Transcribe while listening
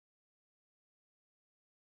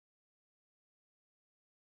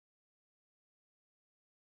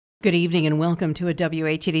Good evening and welcome to a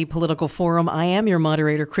WATD Political Forum. I am your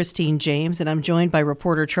moderator, Christine James, and I'm joined by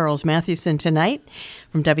reporter Charles Mathewson tonight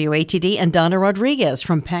from WATD and Donna Rodriguez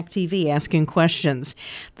from PAC TV asking questions.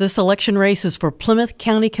 This election race is for Plymouth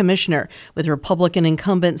County Commissioner with Republican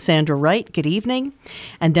incumbent Sandra Wright, good evening,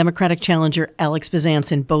 and Democratic challenger Alex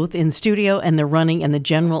Bezanson, both in studio and they're running in the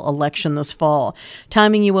general election this fall.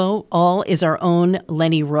 Timing you all is our own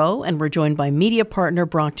Lenny Rowe, and we're joined by media partner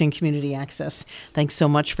Brockton Community Access. Thanks so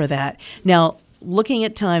much for that. Now, looking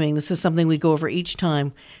at timing, this is something we go over each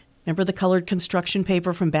time. Remember the colored construction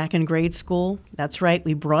paper from back in grade school? That's right,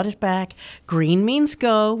 we brought it back. Green means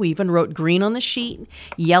go. We even wrote green on the sheet.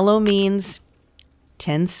 Yellow means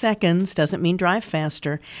 10 seconds, doesn't mean drive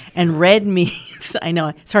faster. And red means, I know,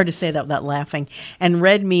 it's hard to say that without laughing. And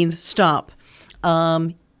red means stop.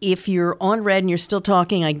 If you're on red and you're still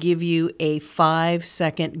talking, I give you a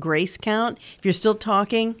 5-second grace count. If you're still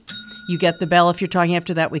talking, you get the bell. If you're talking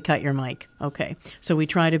after that, we cut your mic. Okay, so we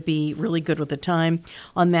try to be really good with the time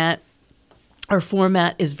on that. Our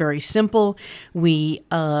format is very simple. We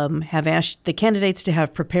have asked the candidates to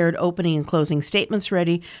have prepared opening and closing statements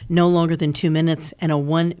ready, no longer than 2 minutes, and a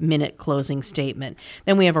 1-minute closing statement.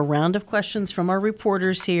 Then we have a round of questions from our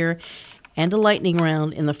reporters here, and a lightning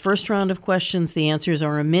round. In the first round of questions, the answers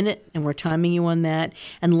are a minute, and we're timing you on that.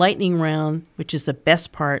 And lightning round, which is the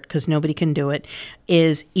best part because nobody can do it,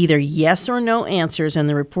 is either yes or no answers, and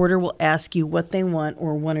the reporter will ask you what they want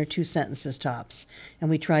or 1 or 2 sentences tops. And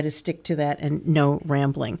we try to stick to that and no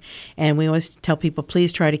rambling. And we always tell people,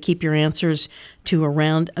 please try to keep your answers to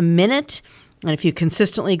around a minute. And if you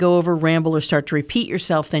consistently go over, ramble, or start to repeat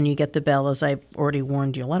yourself, then you get the bell, as I already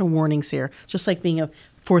warned you. A lot of warnings here, just like being a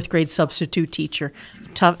fourth grade substitute teacher.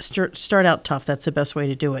 Tough, start out tough. That's the best way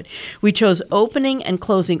to do it. We chose opening and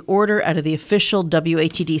closing order out of the official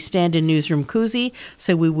WATD stand-in newsroom koozie.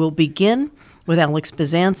 So we will begin with Alex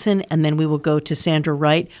Bezanson, and then we will go to Sandra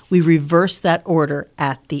Wright. We reverse that order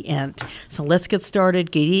at the end. So let's get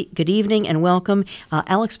started. Good evening and welcome.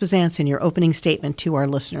 Alex Bezanson, your opening statement to our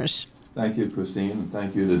listeners. Thank you, Christine, and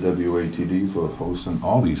thank you to WATD for hosting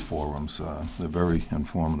all these forums. They're very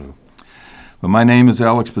informative. But my name is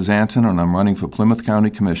Alex Bezanson, and I'm running for Plymouth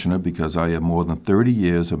County Commissioner because I have more than 30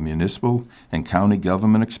 years of municipal and county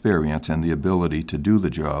government experience and the ability to do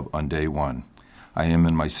the job on day one. I am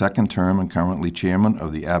in my second term and currently chairman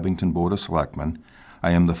of the Abington Board of Selectmen.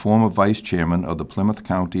 I am the former vice chairman of the Plymouth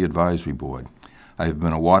County Advisory Board. I have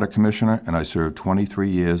been a water commissioner, and I served 23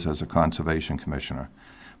 years as a conservation commissioner.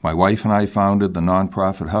 My wife and I founded the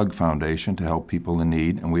nonprofit Hug Foundation to help people in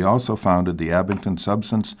need, and we also founded the Abington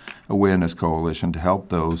Substance Awareness Coalition to help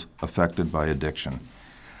those affected by addiction.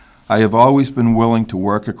 I have always been willing to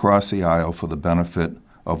work across the aisle for the benefit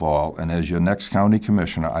of all, and as your next county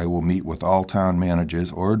commissioner, I will meet with all town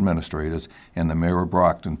managers or administrators and the mayor of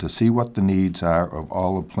Brockton to see what the needs are of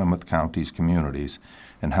all of Plymouth County's communities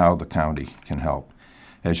and how the county can help.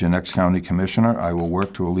 As your next county commissioner, I will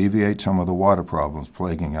work to alleviate some of the water problems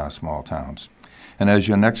plaguing our small towns. And as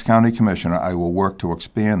your next county commissioner, I will work to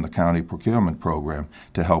expand the county procurement program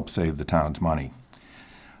to help save the town's money.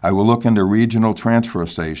 I will look into regional transfer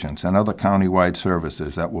stations and other countywide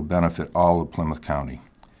services that will benefit all of Plymouth County.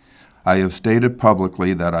 I have stated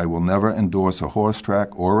publicly that I will never endorse a horse track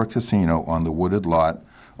or a casino on the wooded lot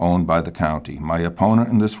owned by the county. My opponent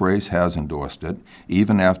in this race has endorsed it,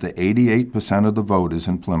 even after 88% of the voters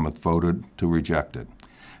in Plymouth voted to reject it.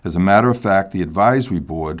 As a matter of fact, the advisory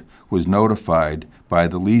board was notified by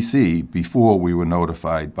the leasee before we were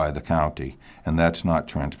notified by the county, and that's not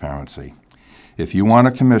transparency. If you want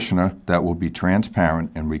a commissioner that will be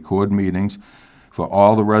transparent and record meetings for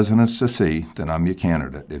all the residents to see, then I'm your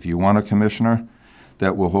candidate. If you want a commissioner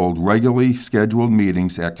that will hold regularly scheduled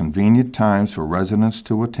meetings at convenient times for residents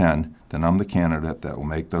to attend, then I'm the candidate that will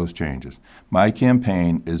make those changes. My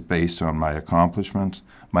campaign is based on my accomplishments,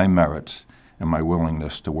 my merits, and my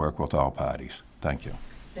willingness to work with all parties. Thank you.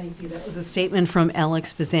 Thank you. That was a statement from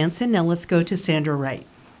Alex Bezanson. Now let's go to Sandra Wright.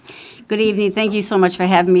 Good evening. Thank you so much for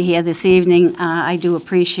having me here this evening. I do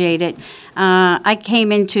appreciate it. I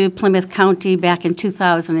came into Plymouth County back in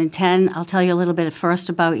 2010. I'll tell you a little bit first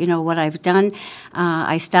about, what I've done.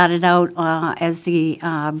 I started out as the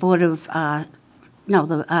Board of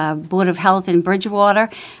Health in Bridgewater.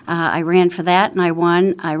 I ran for that and I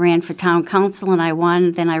won. I ran for town council and I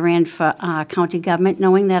won. Then I ran for county government,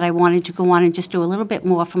 knowing that I wanted to go on and just do a little bit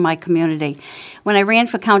more for my community. When I ran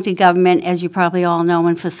for county government, as you probably all know,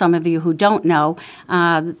 and for some of you who don't know,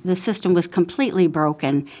 the system was completely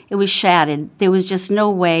broken. It was shattered. There was just no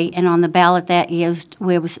way, and on the ballot that year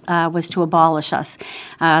was to abolish us.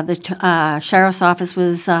 The sheriff's office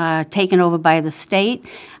was taken over by the state.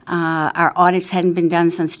 Our audits hadn't been done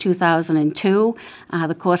since 2002.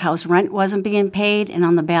 The courthouse rent wasn't being paid, and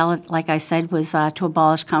on the ballot, like I said, was to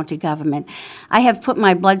abolish county government. I have put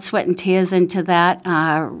my blood, sweat, and tears into that,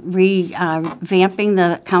 revamping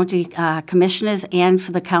the county commissioners and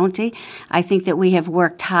for the county. I think that we have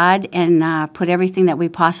worked hard and put everything that we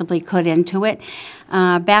possibly could into it.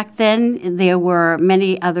 Back then, there were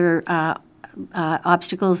many other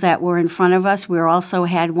obstacles that were in front of us. We also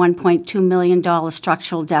had $1.2 million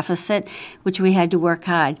structural deficit, which we had to work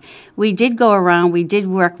hard. We did go around, we did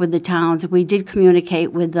work with the towns, we did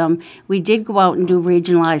communicate with them, we did go out and do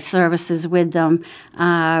regionalized services with them.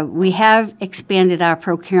 We have expanded our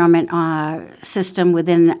procurement system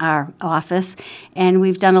within our office, and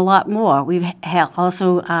we've done a lot more. We've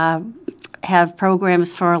also have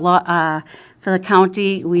programs for for the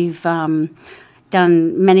county. We've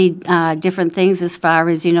done many different things as far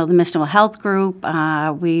as, the mental health group.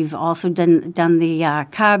 We've also done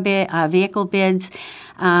the vehicle bids.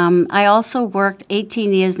 I also worked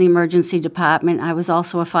 18 years in the emergency department. I was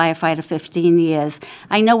also a firefighter 15 years.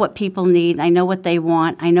 I know what people need. I know what they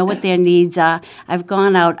want. I know what their needs are. I've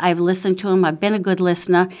gone out. I've listened to them. I've been a good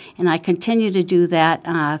listener, and I continue to do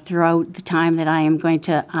that throughout the time that I am going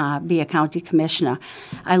to be a county commissioner.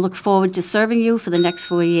 I look forward to serving you for the next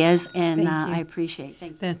 4 years, and I appreciate it.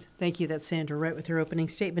 Thank you. Thank you. That's Sandra Wright with her opening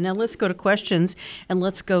statement. Now let's go to questions, and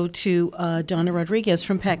let's go to Donna Rodriguez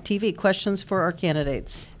from PAC TV. Questions for our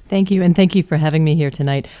candidates. Thank you, and thank you for having me here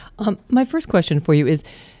tonight. My first question for you is,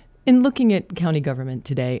 in looking at county government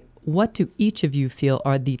today, what do each of you feel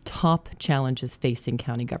are the top challenges facing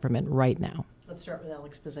county government right now? Let's start with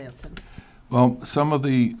Alex Bezanson. Well, some of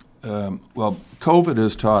the, COVID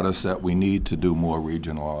has taught us that we need to do more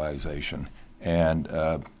regionalization. And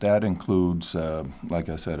that includes, like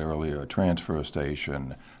I said earlier, a transfer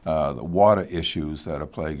station, the water issues that are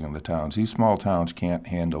plaguing the towns. These small towns can't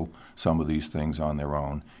handle some of these things on their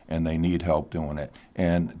own, and they need help doing it.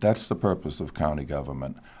 And that's the purpose of county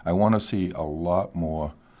government. I want to see a lot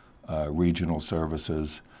more regional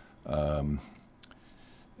services, whatever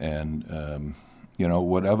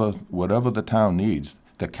the town needs.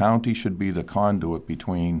 The county should be the conduit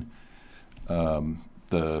between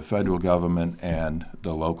the federal government and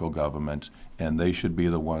the local governments, and they should be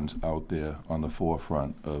the ones out there on the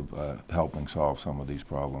forefront of helping solve some of these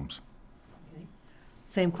problems. Okay.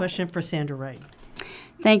 Same question for Sandra Wright.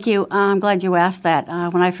 Thank you. I'm glad you asked that.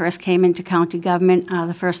 When I first came into county government,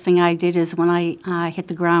 the first thing I did is when I hit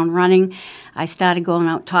the ground running, I started going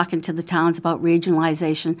out talking to the towns about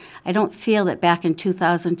regionalization. I don't feel that back in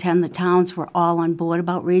 2010 the towns were all on board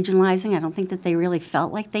about regionalizing. I don't think that they really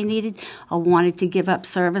felt like they needed or wanted to give up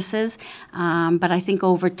services. But I think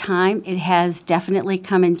over time it has definitely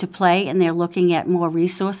come into play, and they're looking at more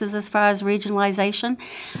resources as far as regionalization.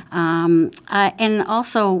 And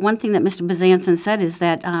also, one thing that Mr. Bezanson said is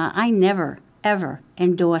that I never, ever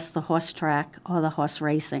endorse the horse track or the horse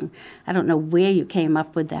racing. I don't know where you came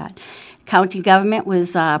up with that. County government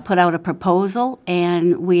was put out a proposal,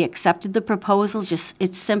 and we accepted the proposal.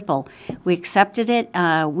 It's simple. We accepted it.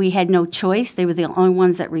 We had no choice. They were the only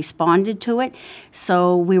ones that responded to it.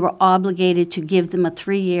 So we were obligated to give them a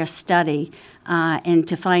 3-year study and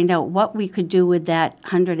to find out what we could do with that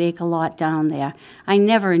 100-acre lot down there. I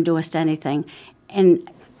never endorsed anything.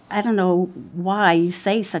 And I don't know why you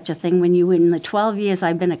say such a thing when in the 12 years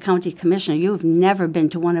I've been a county commissioner, you've never been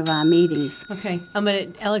to one of our meetings. Okay.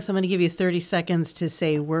 Alex, I'm going to give you 30 seconds to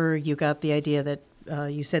say where you got the idea that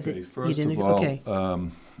you said that you didn't. First of all,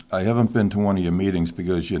 I haven't been to one of your meetings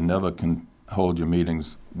because you never can hold your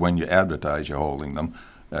meetings when you advertise you're holding them.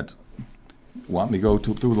 Want me to go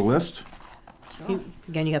through the list? Sure.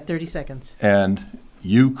 Again, you got 30 seconds. And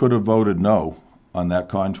you could have voted no on that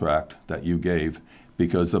contract that you gave,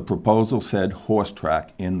 because the proposal said horse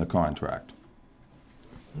track in the contract.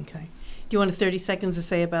 Okay. Do you want 30 seconds to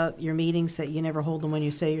say about your meetings that you never hold them when you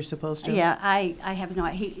say you're supposed to? Yeah, I have no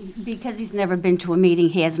idea. Because he's never been to a meeting,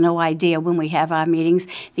 he has no idea when we have our meetings.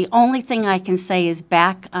 The only thing I can say is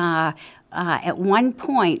back at one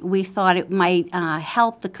point, we thought it might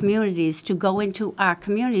help the communities to go into our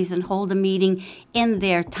communities and hold a meeting in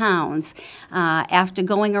their towns. After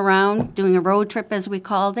going around, doing a road trip, as we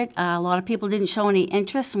called it, a lot of people didn't show any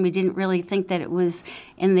interest, and we didn't really think that it was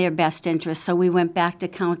in their best interest. So we went back to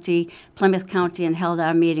Plymouth County, and held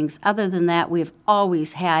our meetings. Other than that, we've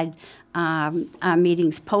always had our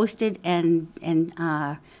meetings posted and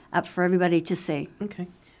up for everybody to see. Okay.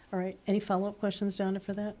 All right. Any follow-up questions, Donna,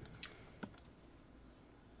 for that?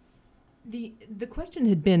 The question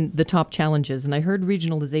had been the top challenges, and I heard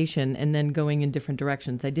regionalization and then going in different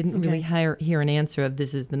directions. I didn't really hear an answer of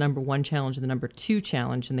this is the number one challenge and the number two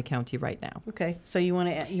challenge in the county right now. Okay, so you want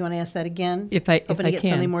to ask that again? If I Hoping to get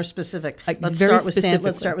can. something more specific. Let's very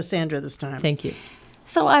start with Sandra this time. Thank you.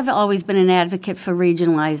 So I've always been an advocate for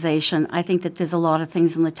regionalization. I think that there's a lot of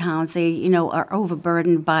things in the towns. They, are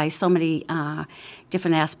overburdened by so many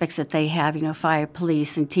different aspects that they have. Fire,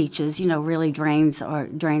 police, and teachers. Really drains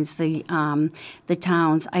the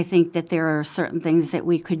towns. I think that there are certain things that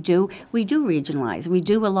we could do. We do regionalize. We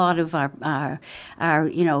do a lot of our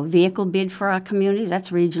vehicle bid for our community. That's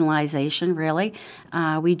regionalization, really.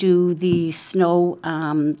 We do the snow,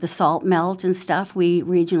 the salt melt and stuff. We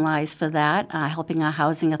regionalize for that, helping our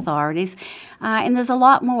housing authorities. And there's a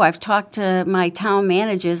lot more. I've talked to my town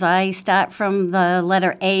managers. I start from the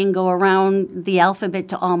letter A and go around the alphabet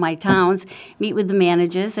to all my towns, meet with the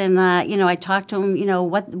managers, and, I talk to them,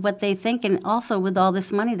 what they think, and also with all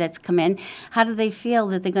this money that's come in, how do they feel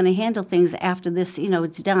that they're going to handle things after this,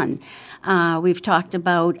 it's done. We've talked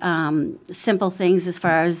about simple things as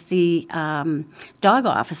far as the dog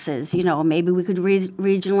offices. Maybe we could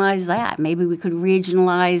regionalize that. Maybe we could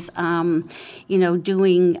regionalize,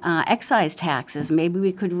 doing excise taxes. Maybe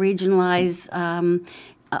we could regionalize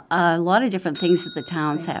a lot of different things that the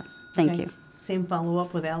towns have. Thank you. Same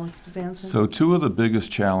follow-up with Alex Bezanson. So two of the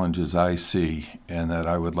biggest challenges I see and that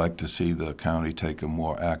I would like to see the county take a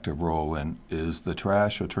more active role in is the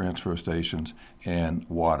trash or transfer stations and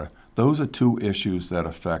water. Those are two issues that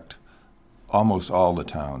affect almost all the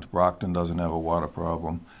towns. Brockton doesn't have a water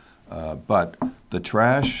problem, but the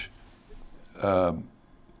trash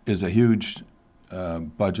is a huge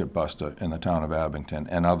budget buster in the town of Abington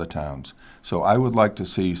and other towns. So I would like to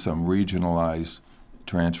see some regionalized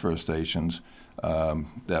transfer stations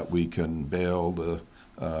that we can bale the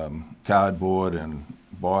cardboard and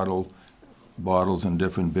bottles in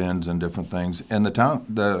different bins and different things. And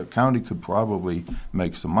the county could probably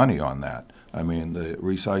make some money on that. I mean, the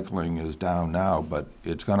recycling is down now, but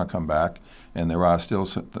it's going to come back, and there are still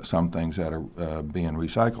some things that are being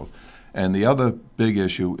recycled. And the other big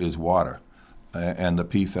issue is water. And the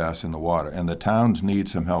PFAS in the water. And the towns need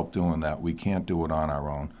some help doing that. We can't do it on our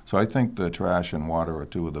own. So I think the trash and water are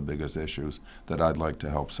two of the biggest issues that I'd like to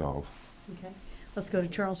help solve. Okay. Let's go to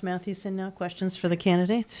Charles Mathewson now. Questions for the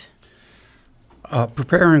candidates?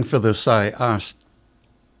 Preparing for this, I asked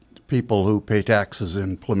people who pay taxes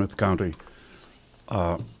in Plymouth County.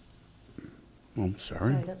 I'm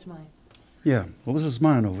sorry. Sorry, that's mine. Yeah, well, this is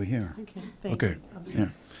mine over here. Okay, thank you. Yeah.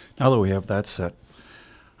 Now that we have that set.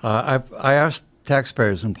 I asked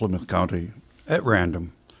taxpayers in Plymouth County at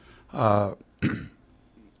random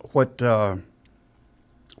what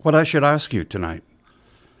I should ask you tonight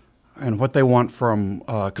and what they want from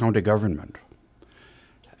county government.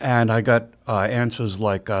 And I got answers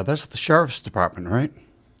like, that's the sheriff's department, right?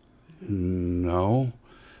 No.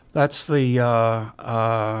 That's the,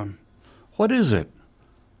 what is it?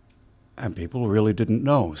 And people really didn't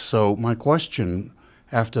know. So my question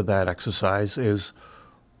after that exercise is,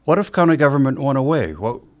 what if county government went away?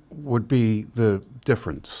 What would be the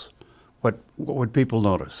difference? What would people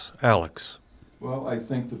notice? Alex? Well, I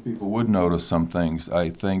think that people would notice some things. I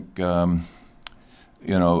think, Treasurer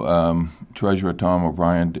Tom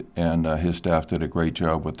O'Brien and his staff did a great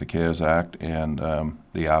job with the CARES Act and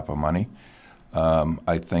the ARPA money.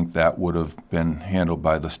 I think that would have been handled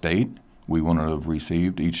by the state. We wouldn't have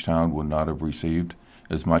received, each town would not have received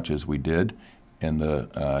as much as we did in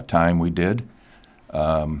the time we did.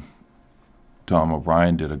 Tom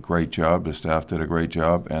O'Brien did a great job, his staff did a great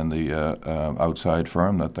job, and the outside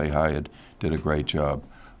firm that they hired did a great job.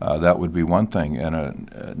 That would be one thing. And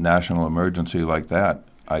a national emergency like that,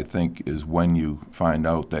 I think, is when you find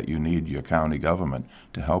out that you need your county government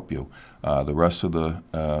to help you. The rest of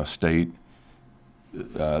the state,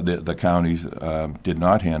 the counties did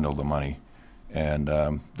not handle the money, and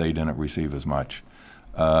they didn't receive as much.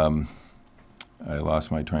 I lost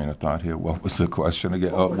my train of thought here. What was the question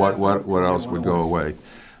again? What else would go away?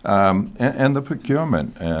 And the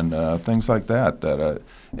procurement and things like that.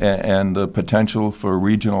 And the potential for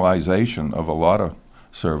regionalization of a lot of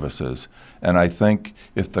services. And I think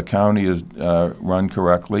if the county is run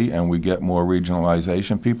correctly and we get more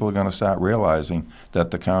regionalization, people are going to start realizing that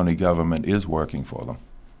the county government is working for them.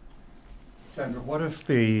 Sandra, what if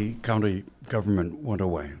the county government went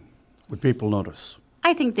away? Would people notice?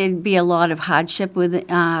 I think there'd be a lot of hardship with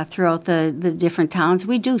throughout the different towns.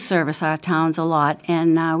 We do service our towns a lot,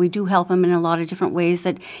 and we do help them in a lot of different ways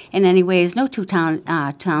that, in any ways, no two towns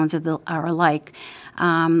are alike.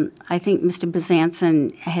 I think Mr.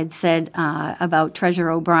 Bezanson had said about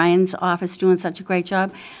Treasurer O'Brien's office doing such a great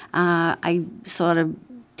job. I sort of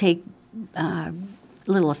take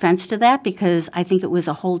little offense to that, because I think it was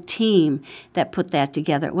a whole team that put that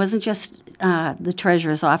together. It wasn't just the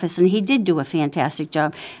treasurer's office, and he did do a fantastic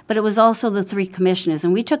job, but it was also the 3 commissioners,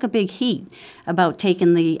 and we took a big heat about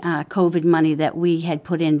taking the COVID money that we had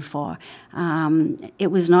put in for. It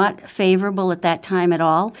was not favorable at that time at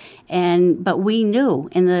all, but we knew,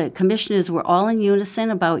 and the commissioners were all in unison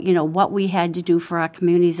about, what we had to do for our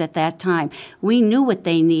communities at that time. We knew what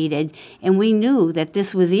they needed, and we knew that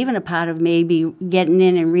this was even a part of maybe getting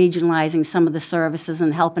in and regionalizing some of the services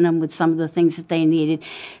and helping them with some of the things that they needed.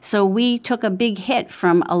 So we took a big hit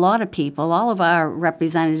from a lot of people, all of our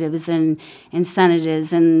representatives and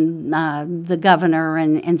senators and the governor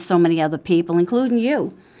and so many other people, including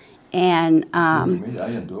you. And I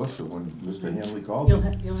endorsed it when Mr. Hanley called me.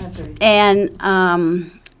 You'll have 30 seconds.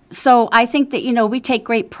 And so I think that, we take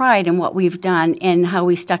great pride in what we've done and how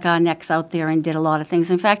we stuck our necks out there and did a lot of things.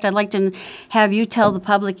 In fact, I'd like to have you tell the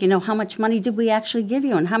public, how much money did we actually give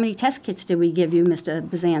you and how many test kits did we give you, Mr.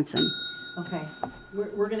 Bezanson? Okay.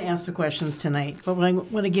 We're going to ask the questions tonight, but I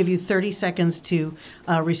want to give you 30 seconds to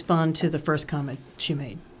respond to the first comment she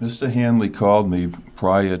made. Mr. Hanley called me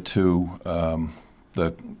prior to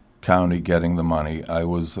the county getting the money. I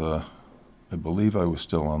believe I was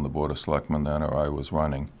still on the Board of Selectmen then, or I was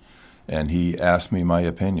running. And he asked me my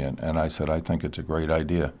opinion, and I said, I think it's a great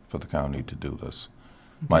idea for the county to do this.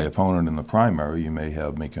 Okay. My opponent in the primary, you may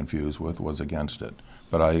have me confused with, was against it.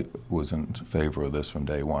 But I was in favor of this from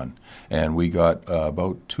day one. And we got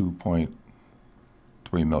about $2.3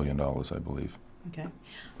 million, I believe. Okay.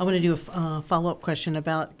 I want to do a follow-up question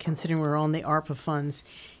about, considering we're on the ARPA funds.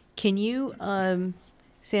 Can you,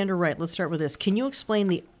 Sandra Wright, let's start with this. Can you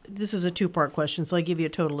explain this is a 2-part question, so I'll give you a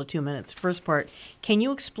total of 2 minutes. First part, can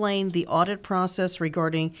you explain the audit process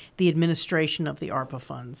regarding the administration of the ARPA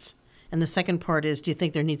funds? And the second part is, do you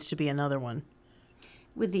think there needs to be another one?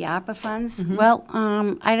 With the ARPA funds? Mm-hmm. Well,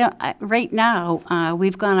 right now,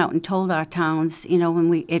 we've gone out and told our towns,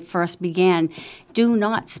 when it first began, do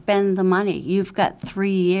not spend the money. You've got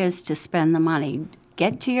 3 years to spend the money.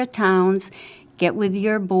 Get to your towns, get with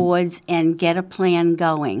your boards, and get a plan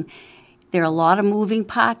going. There are a lot of moving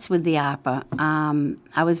parts with the ARPA.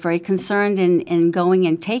 I was very concerned in going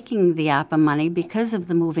and taking the ARPA money because of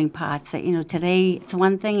the moving parts. That today it's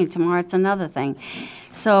one thing and tomorrow it's another thing.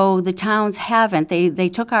 So the towns haven't. They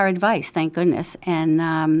took our advice, thank goodness,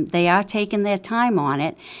 and they are taking their time on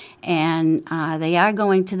it, and they are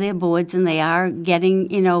going to their boards and they are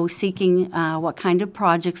getting, seeking what kind of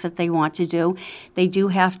projects that they want to do. They do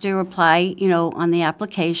have to apply, on the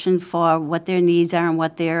application for what their needs are and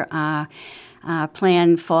what their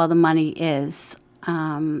plan for the money is.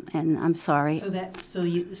 And I'm sorry. So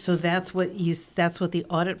that's what the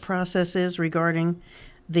audit process is regarding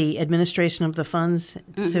the administration of the funds.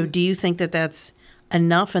 Mm-hmm. So do you think that that's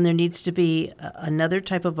enough and there needs to be another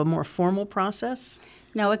type of a more formal process?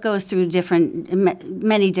 No, it goes through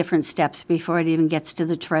many different steps before it even gets to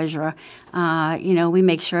the treasurer. We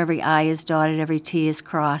make sure every I is dotted, every T is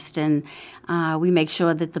crossed, and we make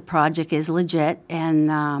sure that the project is legit.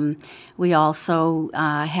 And we also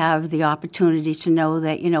have the opportunity to know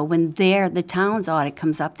that, when the town's audit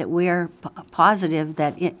comes up, that we're positive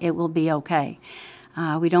that it will be okay.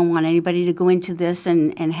 We don't want anybody to go into this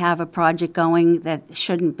and have a project going that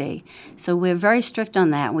shouldn't be. So we're very strict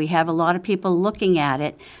on that. We have a lot of people looking at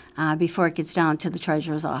it before it gets down to the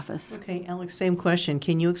treasurer's office. Okay, Alex, same question.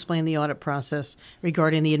 Can you explain the audit process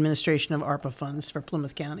regarding the administration of ARPA funds for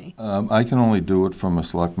Plymouth County? I can only do it from a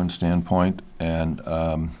selectman standpoint, and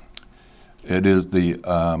it is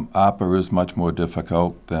ARPA is much more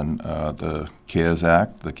difficult than the CARES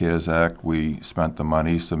Act. The CARES Act, we spent the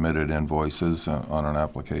money, submitted invoices on an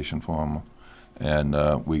application form, and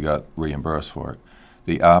we got reimbursed for it.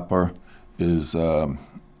 The ARPA is, there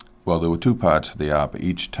were 2 parts to the ARPA.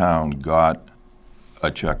 Each town got a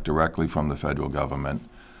check directly from the federal government,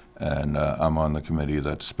 and I'm on the committee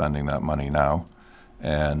that's spending that money now.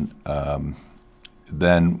 And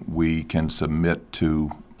then we can submit to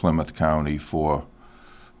Plymouth County for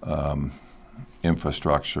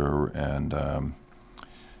infrastructure and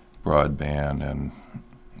broadband and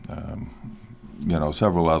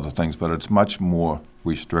several other things, but it's much more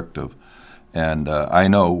restrictive. And I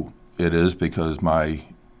know it is because my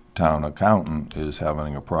town accountant is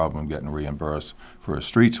having a problem getting reimbursed for a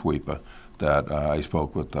street sweeper that I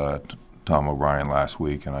spoke with Tom O'Brien last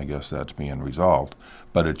week, and I guess that's being resolved.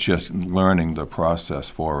 But it's just learning the process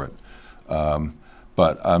for it.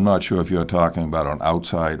 But I'm not sure if you're talking about an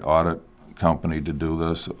outside audit company to do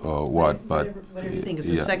this or what. But whatever you think is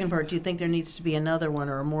the second part. Do you think there needs to be another one,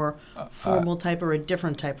 or a more formal type, or a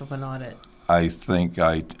different type of an audit? I think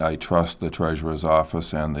I trust the Treasurer's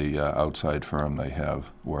office and the outside firm they have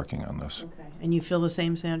working on this. Okay. And you feel the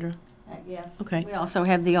same, Sandra? Yes. Okay. We also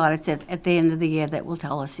have the audits at the end of the year that will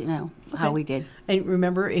tell us, how we did. And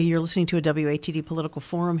remember, you're listening to a WATD political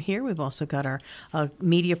forum here. We've also got our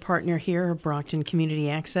media partner here, Brockton Community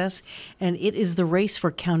Access, and it is the race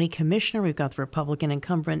for county commissioner. We've got the Republican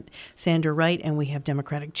incumbent, Sandra Wright, and we have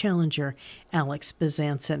Democratic challenger, Alex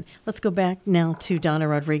Bezanson. Let's go back now to Donna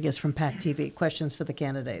Rodriguez from PAC TV. Questions for the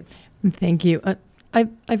candidates. Thank you.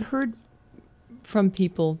 I've heard from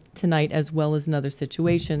people tonight, as well as in other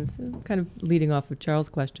situations, kind of leading off of Charles'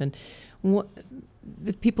 question,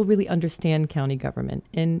 if people really understand county government.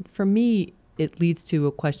 And for me, it leads to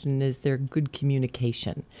a question, is there good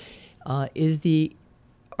communication? Are the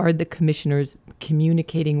commissioners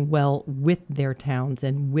communicating well with their towns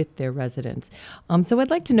and with their residents? So I'd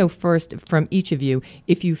like to know first from each of you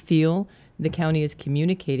if you feel the county is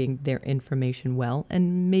communicating their information well,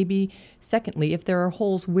 and maybe secondly, if there are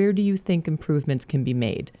holes, where do you think improvements can be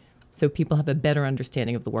made so people have a better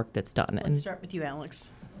understanding of the work that's done? Let's start with you, Alex.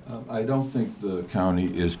 I don't think the county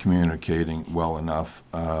is communicating well enough.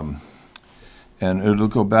 And it'll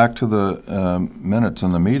go back to the minutes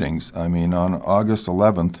and the meetings. I mean, on August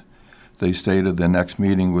 11th, they stated the next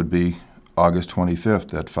meeting would be August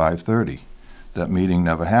 25th at 5:30. That meeting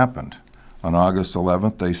never happened. On August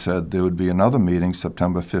 11th, they said there would be another meeting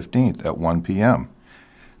September 15th at 1 p.m.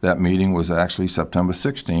 That meeting was actually September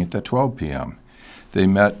 16th at 12 p.m. They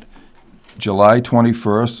met July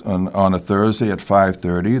 21st on a Thursday at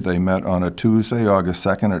 5:30. They met on a Tuesday, August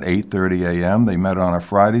 2nd at 8:30 a.m. They met on a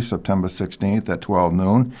Friday, September 16th at 12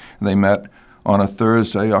 noon. And they met on a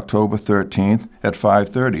Thursday, October 13th at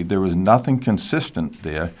 5:30. There was nothing consistent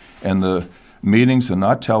there, and the meetings are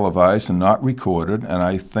not televised and not recorded, and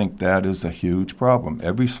I think that is a huge problem.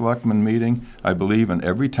 Every selectman meeting, I believe, in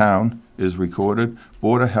every town is recorded.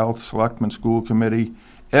 Board of Health, Selectmen, School Committee,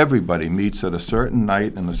 everybody meets at a certain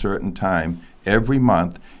night and a certain time every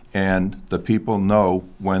month, and the people know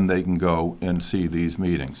when they can go and see these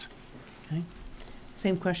meetings. Okay.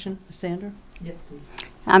 Same question, Sandra? Yes, please.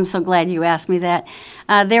 I'm so glad you asked me that.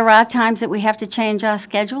 There are times that we have to change our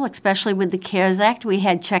schedule, especially with the CARES Act. We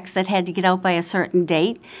had checks that had to get out by a certain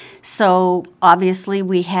date. So obviously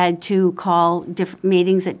we had to call different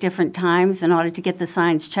meetings at different times in order to get the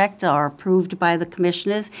signs checked or approved by the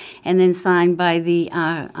commissioners and then signed by the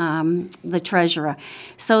treasurer.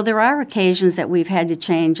 So there are occasions that we've had to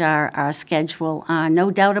change our schedule,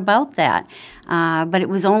 no doubt about that. But it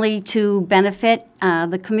was only to benefit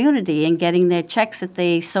the community in getting their checks that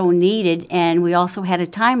they so needed, and we also had a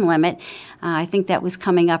time limit. I think that was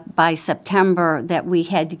coming up by September that we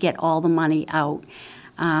had to get all the money out.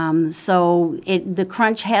 So the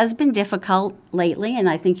crunch has been difficult lately, and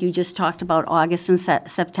I think you just talked about August and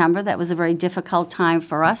September. That was a very difficult time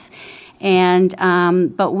for us, and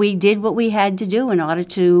but we did what we had to do in order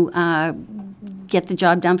to get the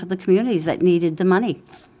job done for the communities that needed the money.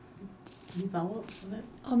 Can you follow up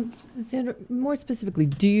on that? Sandra, more specifically,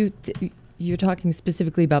 you're talking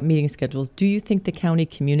specifically about meeting schedules. Do you think the county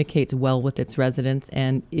communicates well with its residents?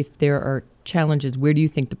 And if there are challenges, where do you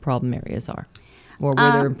think the problem areas are? Or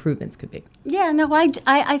where there improvements could be? Yeah, no,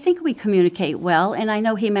 I think we communicate well, and I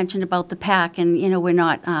know he mentioned about the PAC, and we're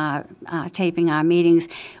not taping our meetings.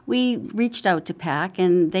 We reached out to PAC,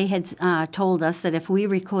 and they had told us that if we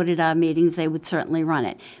recorded our meetings, they would certainly run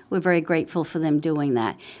it. We're very grateful for them doing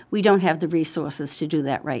that. We don't have the resources to do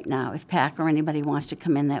that right now. If PAC or anybody wants to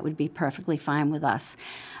come in, that would be perfectly fine with us.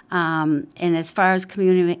 And as far as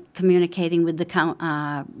communicating with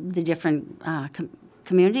the different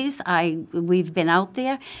communities, we've been out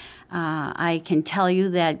there. I can tell you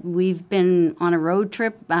that we've been on a road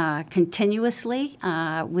trip continuously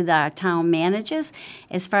with our town managers.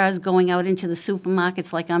 As far as going out into the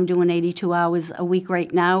supermarkets, like I'm doing 82 hours a week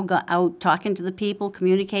right now, go out talking to the people,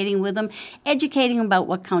 communicating with them, educating them about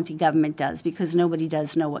what county government does, because nobody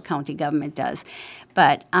does know what county government does.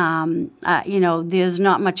 But, there's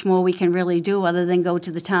not much more we can really do other than go to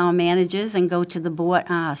the town managers and go to the board,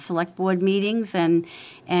 select board meetings and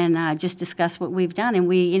just discuss what we've done. And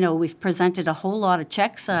we've presented a whole lot of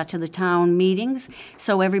checks to the town meetings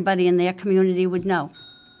so everybody in their community would know.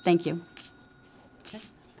 Thank you. Okay.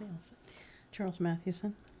 Charles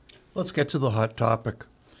Mathewson. Let's get to the hot topic.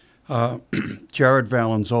 Jared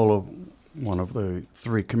Valenzola, one of the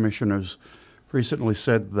three commissioners recently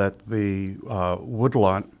said that the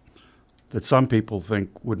woodlot that some people think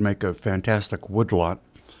would make a fantastic woodlot.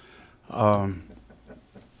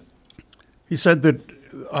 He said that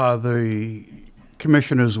the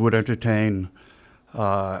commissioners would entertain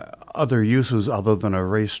other uses other than a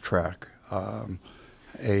racetrack,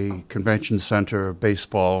 a convention center,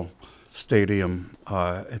 baseball stadium,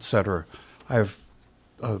 etc. I have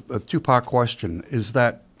a two-part question. Is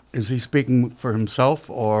he speaking for himself,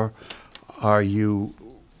 or are you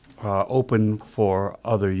open for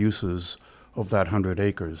other uses of that 100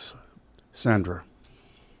 acres? Sandra.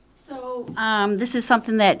 So this is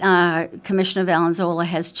something that Commissioner Valenzola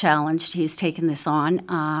has challenged. He's taken this on,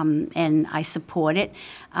 and I support it.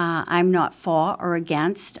 I'm not for or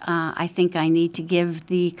against. I think I need to give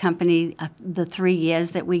the company the 3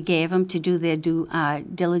 years that we gave them to do their due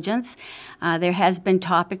diligence. There has been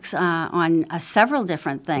topics on several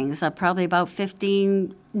different things, probably about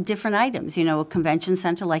 15 different items. You know, a convention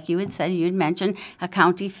center, like you had said, you had mentioned, a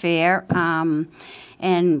county fair,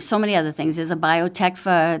 and so many other things. There's a biotech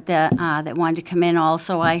that wanted to come in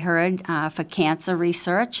also, I heard, for cancer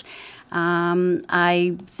research.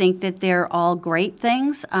 I think that they're all great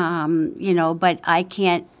things, you know, but I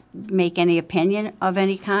can't make any opinion of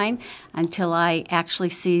any kind until I actually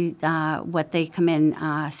see what they come in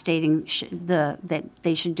stating that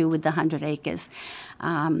they should do with the 100 acres.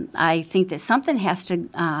 I think that something has to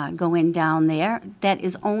go in down there that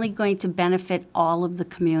is only going to benefit all of the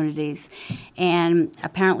communities. And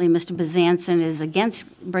apparently Mr. Bezanson is against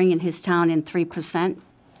bringing his town in 3%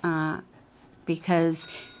 because,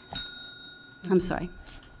 I'm sorry.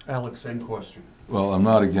 Alex, same question. Well, I'm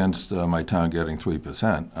not against my town getting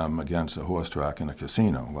 3%. I'm against a horse track and a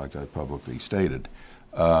casino, like I publicly stated.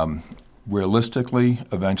 Realistically,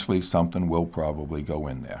 eventually something will probably go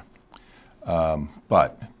in there.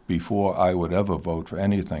 But before I would ever vote for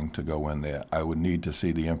anything to go in there, I would need to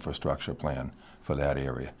see the infrastructure plan for that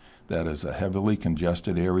area. That is a heavily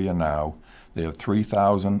congested area now. There are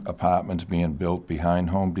 3,000 apartments being built behind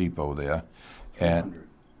Home Depot there, and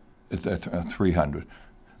 300.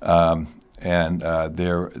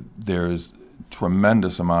 There's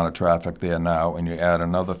tremendous amount of traffic there now, and you add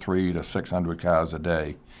another 300 to 600 cars a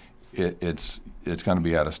day, it's going to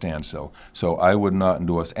be at a standstill. So I would not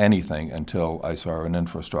endorse anything until I saw an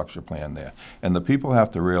infrastructure plan there. And the people have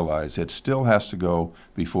to realize it still has to go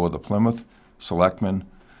before the Plymouth Selectmen,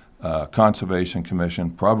 Conservation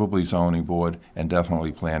Commission, probably Zoning Board, and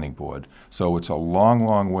definitely Planning Board. So it's a long,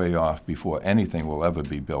 long way off before anything will ever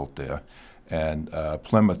be built there. And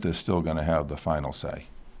Plymouth is still going to have the final say.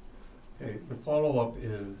 Okay, the follow-up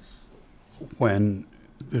is, when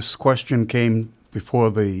this question came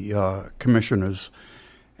before the commissioners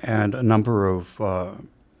and a number of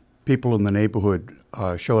people in the neighborhood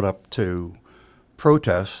showed up to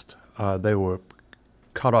protest, they were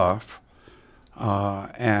cut off,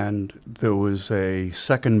 and there was a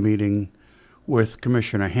second meeting with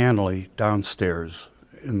Commissioner Hanley downstairs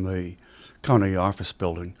in the county office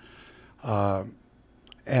building.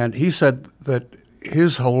 And he said that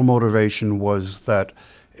his whole motivation was that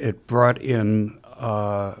it brought in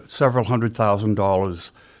several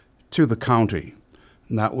 $100,000 to the county.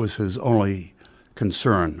 And that was his only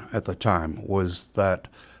concern at the time, was that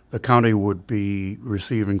the county would be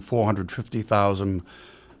receiving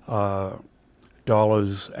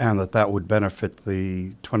 $450,000 and that would benefit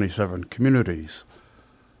the 27 communities.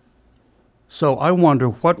 So I wonder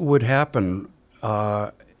what would happen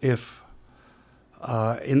if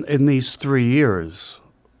in these 3 years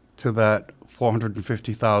to that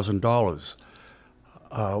 $450,000,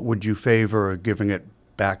 would you favor giving it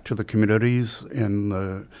back to the communities in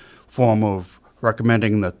the form of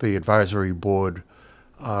recommending that the advisory board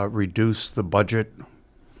reduce the budget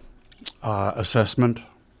assessment,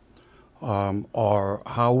 or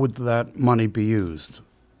how would that money be used?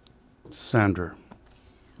 Sandra.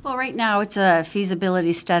 Well, right now it's a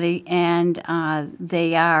feasibility study, and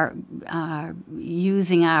they are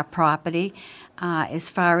using our property. As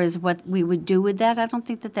far as what we would do with that, I don't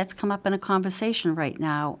think that that's come up in a conversation right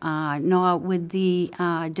now, nor with the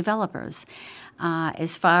developers.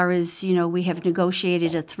 As far as, you know, we have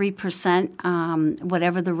negotiated a 3%,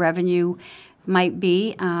 whatever the revenue might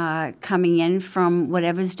be coming in from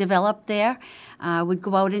whatever's developed there, would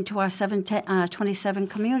go out into our 27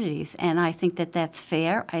 communities. And I think that that's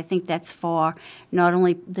fair. I think that's for not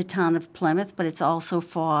only the town of Plymouth, but it's also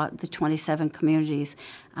for the 27 communities.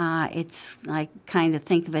 I kind of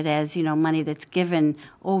think of it as, you know, money that's given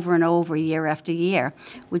over and over year after year,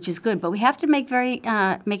 which is good. But we have to make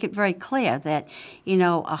it very clear that, you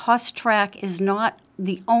know, a horse track is not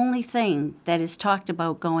the only thing that is talked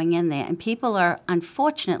about going in there, and people are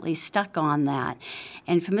unfortunately stuck on that.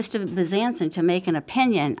 And for Mr. Bezanson to make an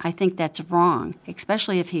opinion, I think that's wrong,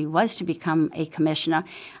 especially if he was to become a commissioner.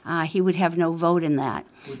 He would have no vote in that.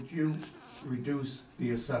 Would you reduce the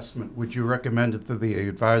assessment? Would you recommend that the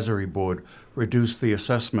advisory board reduce the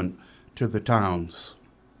assessment to the towns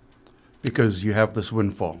because you have this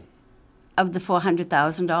windfall? Of the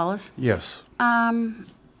 $400,000? Yes.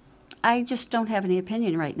 I just don't have any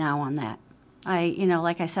opinion right now on that.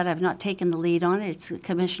 Like I said, I've not taken the lead on it. It's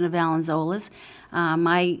Commissioner Valenzuela's.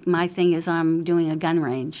 My thing is I'm doing a gun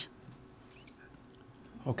range.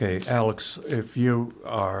 Okay, Alex, if you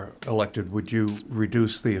are elected, would you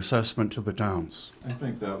reduce the assessment to the towns? I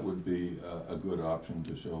think that would be a good option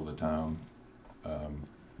to show the town,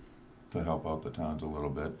 to help out the towns a little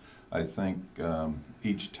bit. I think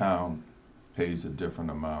each town pays a different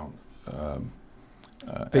amount.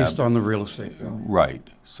 Based on the real estate value. Right.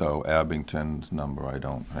 So Abington's number, I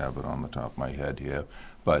don't have it on the top of my head here,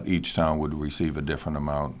 but each town would receive a different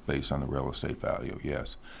amount based on the real estate value,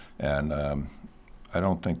 yes. And I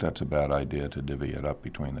don't think that's a bad idea to divvy it up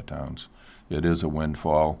between the towns. It is a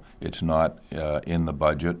windfall. It's not in the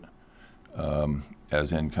budget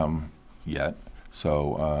as income yet,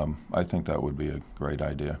 so I think that would be a great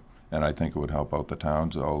idea. And I think it would help out the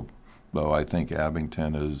towns, although I think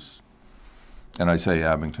Abington is, and I say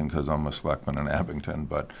Abington because I'm a selectman in Abington,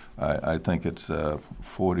 but I think it's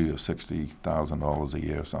 $40,000 or $60,000 a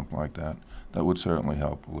year, something like that. That would certainly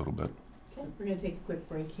help a little bit. Okay, we're going to take a quick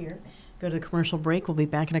break here. Go to the commercial break. We'll be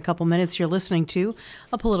back in a couple minutes. You're listening to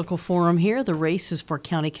a political forum here. The race is for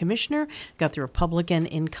county commissioner. Got the Republican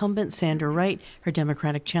incumbent, Sandra Wright, her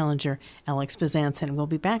Democratic challenger, Alex Bezanson. We'll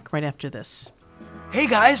be back right after this. Hey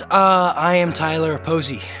guys, I am Tyler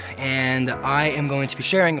Posey, and I am going to be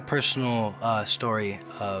sharing a personal story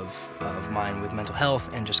of mine with mental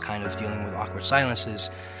health and just kind of dealing with awkward silences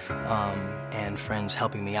and friends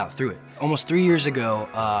helping me out through it. Almost 3 years ago,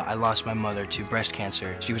 I lost my mother to breast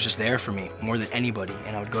cancer. She was just there for me more than anybody,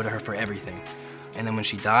 and I would go to her for everything. And then when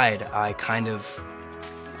she died, I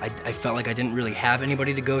felt like I didn't really have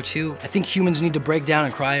anybody to go to. I think humans need to break down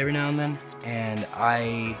and cry every now and then, and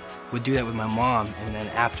I would do that with my mom, and then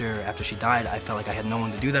after she died, I felt like I had no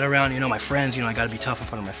one to do that around. You know, my friends, I gotta be tough in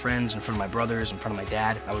front of my friends, in front of my brothers, in front of my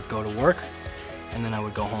dad. I would go to work, and then I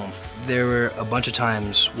would go home. There were a bunch of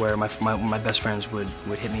times where my best friends would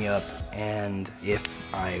hit me up, and if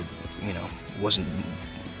I, wasn't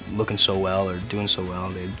looking so well or doing so well,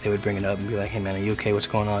 they would bring it up and be like, hey man, are you okay, what's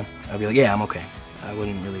going on? I'd be like, yeah, I'm okay. I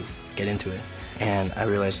wouldn't really get into it. And I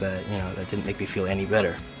realized that, that didn't make me feel any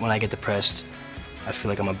better. When I get depressed, I feel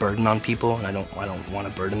like I'm a burden on people, and I don't want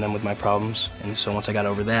to burden them with my problems. And so once I got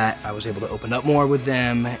over that, I was able to open up more with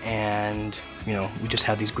them, and we just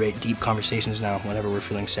have these great deep conversations now whenever we're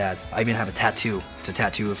feeling sad. I even have a tattoo. It's a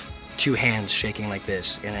tattoo of 2 hands shaking like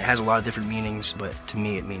this, and it has a lot of different meanings, but to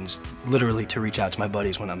me it means literally to reach out to my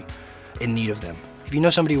buddies when I'm in need of them. If you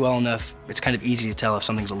know somebody well enough, it's kind of easy to tell if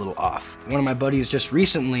something's a little off. One of my buddies just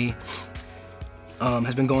recently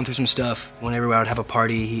has been going through some stuff. Whenever I would have a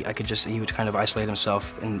party, he would kind of isolate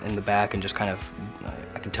himself in the back and just kind of,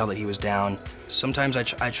 I could tell that he was down. Sometimes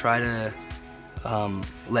I try to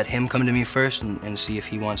let him come to me first and see if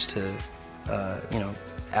he wants to,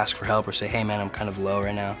 ask for help or say, hey man, I'm kind of low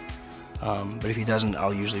right now. But if he doesn't,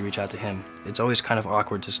 I'll usually reach out to him. It's always kind of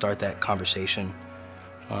awkward to start that conversation.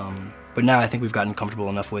 But now I think we've gotten comfortable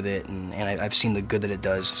enough with it, and I've seen the good that it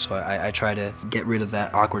does, so I try to get rid of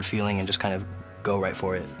that awkward feeling and just kind of go right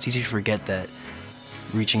for it. It's easy to forget that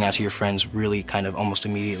reaching out to your friends really kind of almost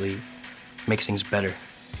immediately makes things better.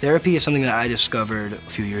 Therapy is something that I discovered a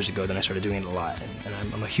few years ago, then I started doing it a lot,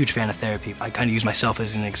 and I'm a huge fan of therapy. I kind of use myself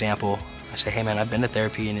as an example. I say, hey man, I've been to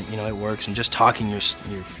therapy and it works, and just talking your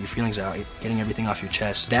feelings out, getting everything off your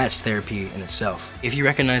chest, that's therapy in itself. If you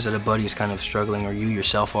recognize that a buddy is kind of struggling, or you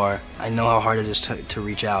yourself are, I know how hard it is to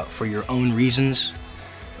reach out for your own reasons.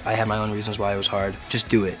 I had my own reasons why it was hard. Just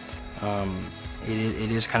do it.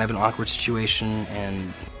 It is kind of an awkward situation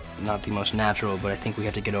and not the most natural, but I think we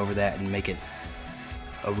have to get over that and make it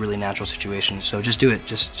a really natural situation. So just do it.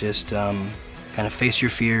 Just kind of face your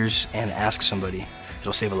fears and ask somebody.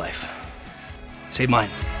 It'll save a life. Save mine.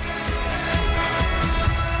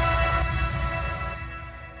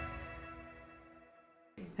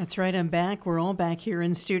 That's right, I'm back. We're all back here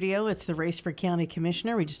in studio. It's the race for county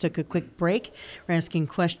commissioner. We just took a quick break. We're asking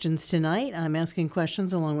questions tonight. I'm asking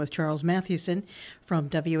questions along with Charles Mathewson from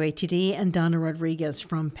WATD and Donna Rodriguez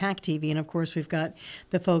from PAC TV. And of course, we've got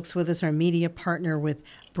the folks with us, our media partner with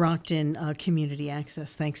Brockton Community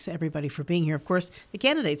Access. Thanks everybody for being here. Of course, the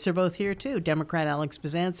candidates are both here too. Democrat Alex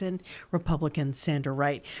Bezanson, Republican Sandra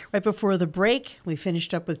Wright. Right before the break, we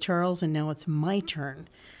finished up with Charles, and now it's my turn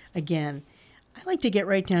again. I like to get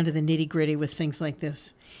right down to the nitty-gritty with things like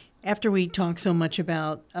this. After we talk so much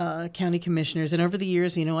about county commissioners, and over the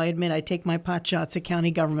years, you know, I admit I take my pot shots at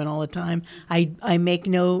county government all the time. I make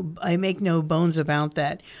no bones about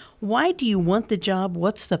that. Why do you want the job?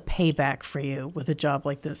 What's the payback for you with a job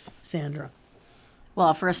like this, Sandra? Well,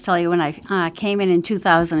 I'll first tell you, when I came in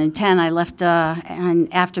 2010, I left,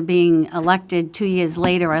 and after being elected 2 years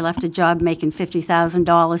later, I left a job making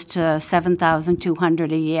 $50,000 to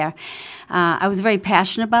 $7,200 a year. I was very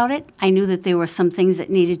passionate about it. I knew that there were some things that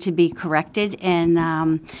needed to be corrected,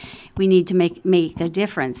 and we need to make a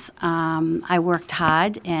difference. I worked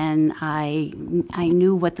hard, and I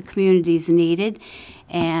knew what the communities needed,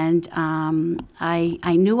 and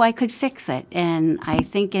I knew I could fix it. And I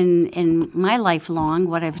think in my lifelong,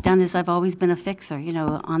 what I've done is I've always been a fixer, you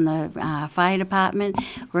know, on the fire department,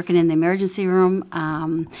 working in the emergency room,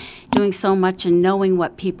 doing so much and knowing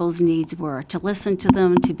what people's needs were, to listen to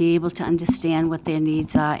them, to be able to understand what their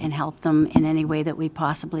needs are and help them in any way that we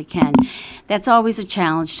possibly can. That's always a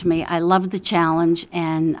challenge to me. I love the challenge,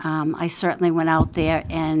 and I certainly went out there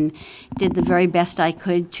and did the very best I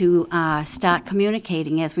could to start communicating.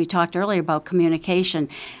 As we talked earlier about communication,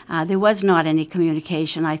 there was not any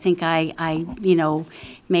communication. I think I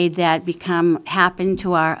made that happen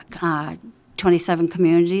to our 27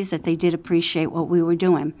 communities, that they did appreciate what we were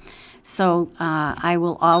doing. So I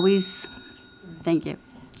will always, thank you.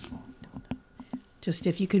 Just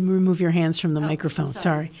if you could remove your hands from the microphone.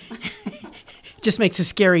 Sorry. Just makes a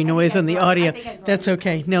scary noise on the audio. That's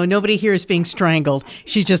okay. No, nobody here is being strangled.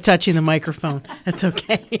 She's just touching the microphone. That's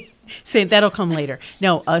okay. Same, that'll come later.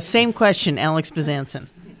 No, same question, Alex Bezanson.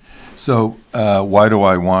 So why do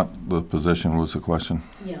I want the position was the question?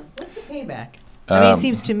 Yeah. What's the payback? I mean, it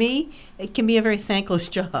seems to me it can be a very thankless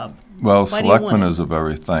job. Well, selectman is a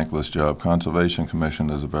very thankless job. Conservation Commission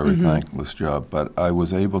is a very thankless job. But I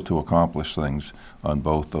was able to accomplish things on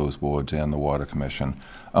both those boards and the Water Commission.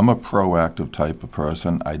 I'm a proactive type of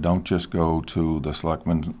person. I don't just go to the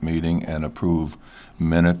selectmen's meeting and approve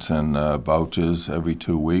minutes and vouchers every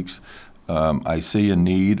 2 weeks. I see a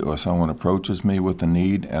need, or someone approaches me with a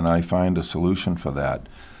need, and I find a solution for that.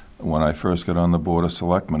 When I first got on the Board of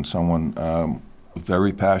Selectmen, someone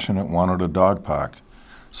very passionate wanted a dog park.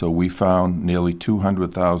 So we found nearly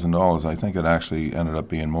 $200,000. I think it actually ended up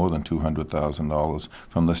being more than $200,000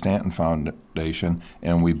 from the Stanton Foundation,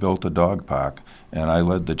 and we built a dog park. And I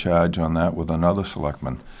led the charge on that with another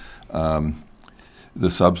selectman. The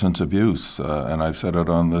substance abuse, and I've said it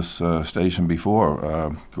on this station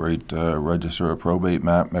before, great Register of Probate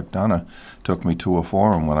Matt McDonough took me to a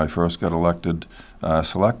forum when I first got elected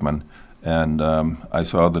selectman, and I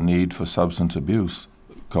saw the need for substance abuse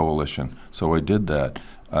coalition, so I did that.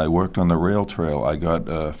 I worked on the rail trail. I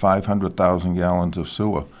got 500,000 gallons of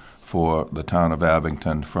sewer for the town of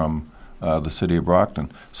Abington from the city of Brockton,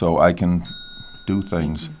 so I can do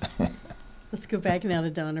things. Let's go back now to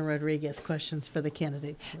Donna Rodriguez. Questions for the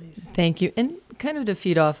candidates, please. Thank you. And kind of to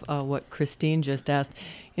feed off what Christine just asked,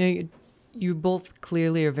 you both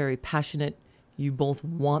clearly are very passionate. You both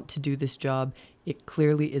want to do this job. It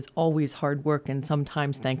clearly is always hard work and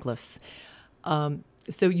sometimes thankless.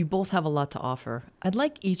 So you both have a lot to offer. I'd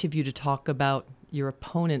like each of you to talk about your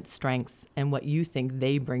opponent's strengths and what you think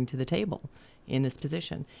they bring to the table in this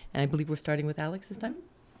position. And I believe we're starting with Alex this time.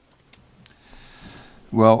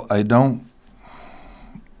 Well, I don't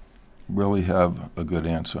really have a good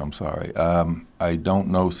answer. I'm sorry. I don't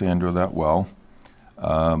know Sandra that well.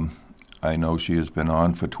 I know she has been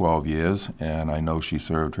on for 12 years, and I know she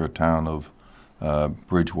served her town of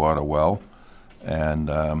Bridgewater well. And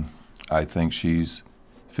I think she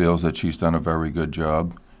feels that she's done a very good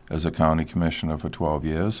job as a county commissioner for 12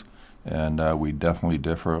 years. And we definitely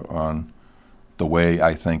differ on the way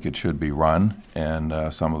I think it should be run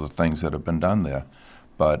and some of the things that have been done there.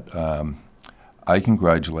 But I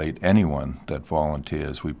congratulate anyone that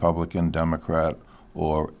volunteers, Republican, Democrat,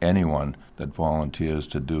 or anyone that volunteers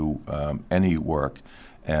to do any work.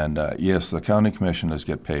 And yes, the county commissioners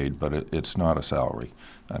get paid, but it's not a salary.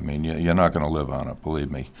 I mean, you're not going to live on it, believe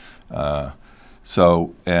me.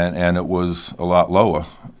 So, and it was a lot lower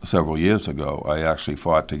several years ago. I actually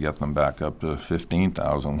fought to get them back up to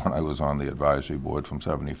 15,000 when I was on the advisory board from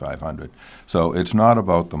 7,500. So it's not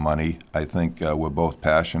about the money. I think we're both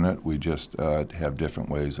passionate. We just have different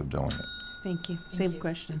ways of doing it. Thank you. Same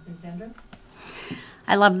question. Sandra?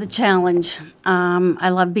 I love the challenge. I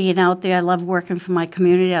love being out there. I love working for my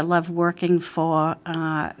community. I love working for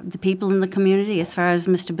the people in the community. As far as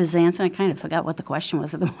Mr. Bezanson, I kind of forgot what the question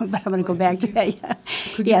was, but I'm going to go back to that. Yeah.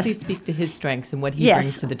 Could you please speak to his strengths and what he Yes,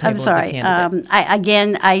 brings to the table I'm sorry. as a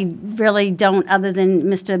candidate? I really don't, other than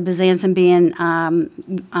Mr. Bezanson being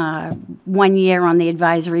 1 year on the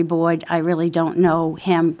advisory board, I really don't know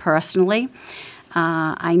him personally.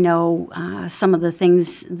 I know some of the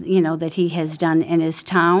things, that he has done in his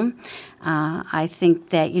town. I think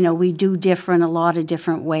that, we do differ in a lot of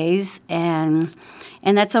different ways, and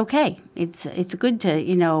that's okay. It's good to,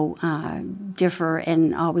 differ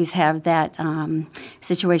and always have that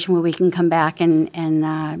situation where we can come back and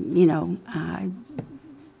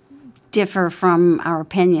differ from our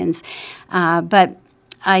opinions. But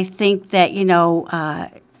I think that,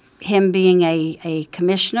 him being a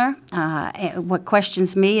commissioner, what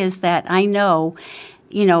questions me is that I know,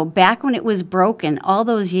 back when it was broken, all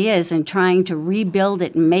those years and trying to rebuild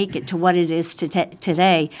it and make it to what it is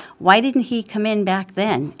today, why didn't he come in back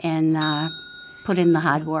then and put in the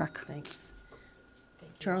hard work? Thanks.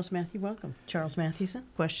 Charles Matthew, welcome. Charles Mathewson,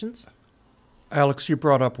 questions? Alex, you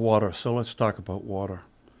brought up water, so let's talk about water.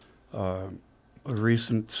 A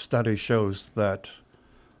recent study shows that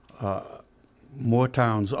more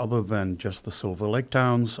towns other than just the Silver Lake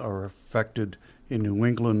towns are affected in New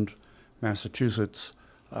England, Massachusetts,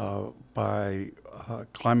 by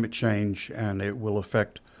climate change, and it will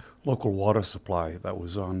affect local water supply. That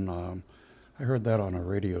was on, I heard that on a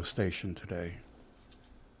radio station today.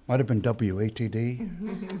 Might have been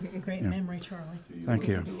WATD. Great memory, Charlie. Thank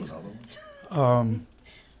you.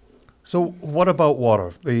 So what about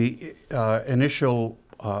water? The initial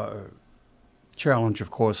challenge, of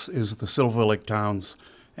course, is the Silver Lake towns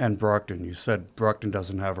and Brockton. You said Brockton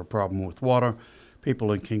doesn't have a problem with water.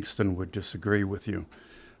 People in Kingston would disagree with you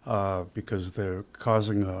because they're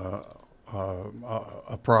causing a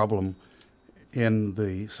problem in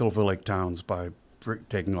the Silver Lake towns by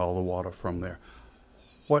taking all the water from there.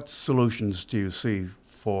 What solutions do you see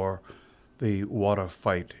for the water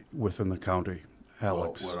fight within the county,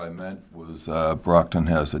 Alex? Well, what I meant was Brockton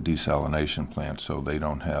has a desalination plant, so they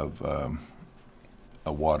don't have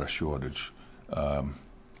a water shortage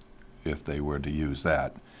if they were to use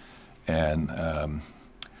that. And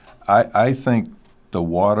I think the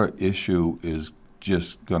water issue is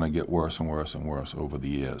just going to get worse and worse and worse over the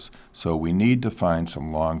years. So we need to find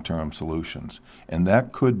some long-term solutions. And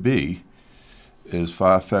that could be, as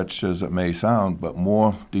far-fetched as it may sound, but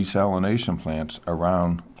more desalination plants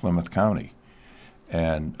around Plymouth County.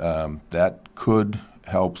 And that could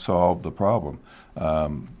help solve the problem.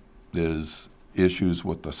 There's issues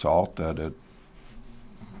with the salt that it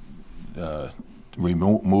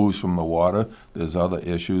removes from the water. There's other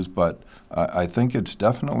issues, but I think it's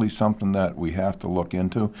definitely something that we have to look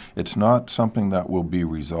into. It's not something that will be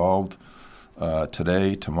resolved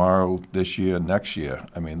today, tomorrow, this year, next year.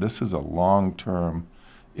 I mean, this is a long-term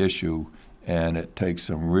issue, and it takes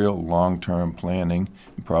some real long-term planning,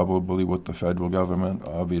 probably with the federal government,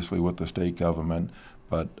 obviously with the state government,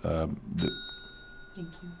 but Thank you.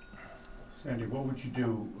 Sandy, what would you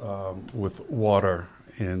do with water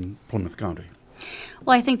in Plymouth County?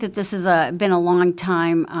 Well, I think that this has been a long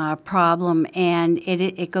time problem, and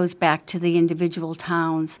it goes back to the individual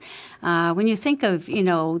towns. When you think of,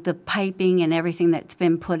 the piping and everything that's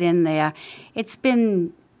been put in there, it's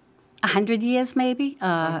been 100 years maybe?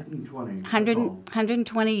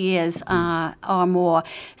 120 years or more.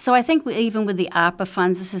 So I think even with the ARPA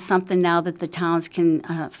funds, this is something now that the towns can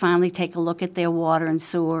finally take a look at their water and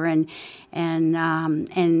sewer and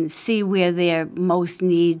see where their most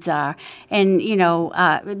needs are. And,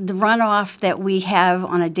 the runoff that we have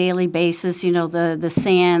on a daily basis, the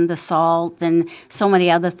sand, the salt, and so many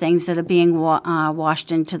other things that are being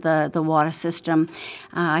washed into the water system,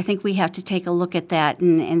 I think we have to take a look at that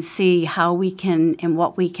and see how we can and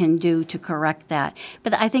what we can do to correct that.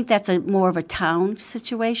 But I think that's more of a town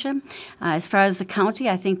situation. As far as the county,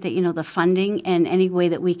 I think that, the funding and any way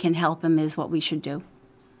that we can help them is what we should do.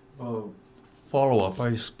 Follow-up,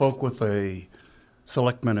 I spoke with a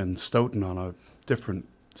selectman in Stoughton on a different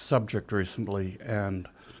subject recently, and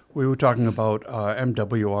we were talking about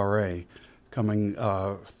MWRA coming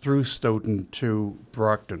through Stoughton to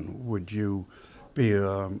Brockton. Would you be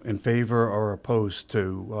in favor or opposed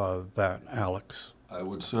to that, Alex? I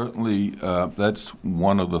would certainly, that's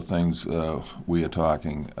one of the things we are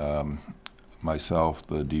talking. Myself,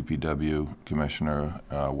 the DPW Commissioner,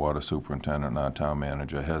 Water Superintendent, and our Town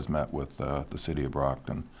Manager has met with the City of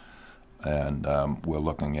Brockton, and we're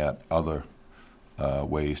looking at other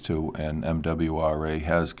ways too, and MWRA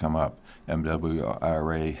has come up.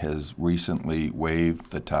 MWRA has recently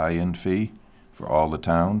waived the tie-in fee for all the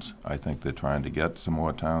towns. I think they're trying to get some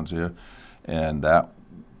more towns here, and that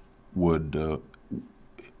would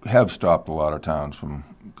have stopped a lot of towns from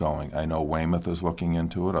going. I know Weymouth is looking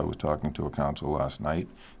into it. I was talking to a council last night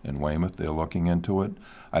in Weymouth. They're looking into it.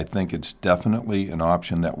 I think it's definitely an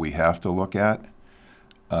option that we have to look at.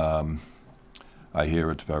 I hear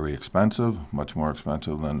it's very expensive, much more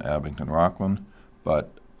expensive than Abington Rockland, but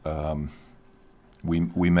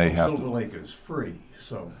we may have Silver to. Lake is free,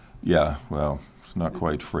 so. Yeah, well, it's not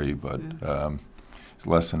quite free, but it's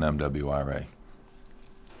less than MWRA.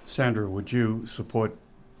 Sandra, would you support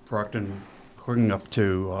Brockton hooking up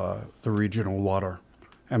to the regional water,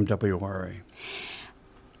 MWRA?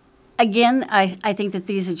 Again, I think that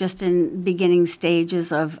these are just in beginning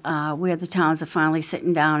stages of where the towns are finally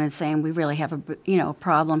sitting down and saying we really have a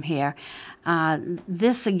problem here.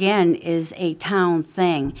 This again is a town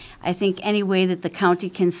thing. I think any way that the county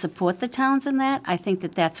can support the towns in that, I think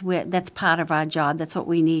that that's part of our job. That's what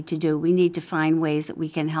we need to do. We need to find ways that we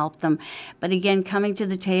can help them. But again, coming to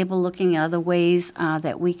the table, looking at other ways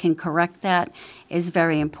that we can correct that is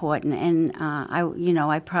very important. And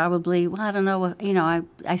I probably, well, I don't know,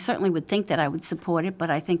 I certainly would think that I would support it, but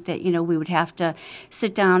I think that we would have to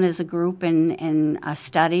sit down as a group and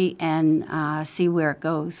study and see where it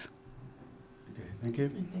goes. Okay, thank you.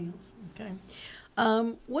 Anything else? Okay.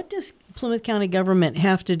 What does Plymouth County government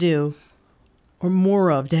have to do or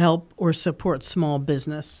more of to help or support small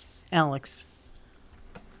business? Alex?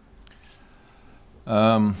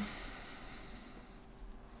 That's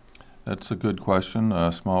a good question.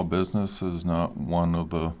 Small business is not one of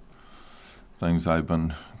the things I've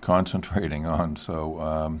been concentrating on.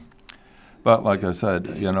 So, but like I said,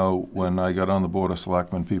 when I got on the Board of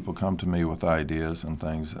Selectmen, people come to me with ideas and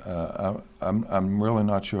things. I'm really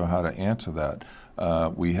not sure how to answer that.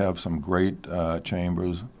 We have some great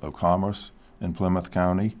chambers of commerce in Plymouth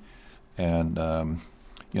County, and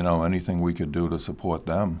anything we could do to support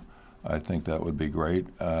them, I think that would be great.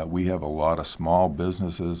 We have a lot of small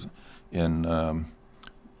businesses in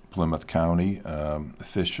Plymouth County,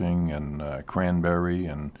 fishing and cranberry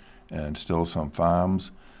and still some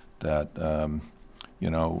farms that,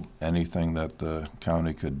 anything that the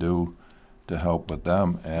county could do to help with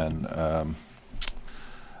them. And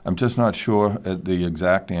I'm just not sure the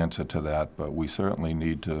exact answer to that, but we certainly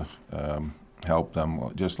need to help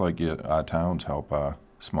them, just like our towns help our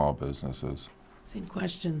small businesses. Same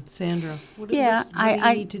question. Sandra, what do Yeah,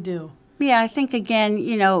 you need to do? Yeah, I think, again,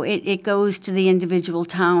 it goes to the individual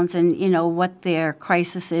towns and, what their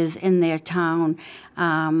crisis is in their town,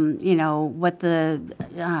 what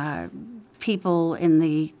the people in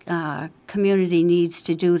the community needs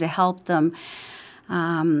to do to help them.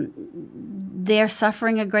 They're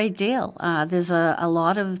suffering a great deal. There's a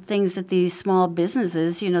lot of things that these small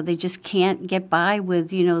businesses, they just can't get by with,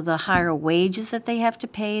 the higher wages that they have to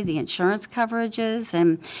pay, the insurance coverages,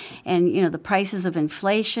 and the prices of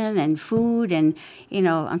inflation and food, and,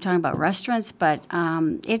 I'm talking about restaurants, but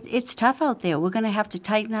it's tough out there. We're going to have to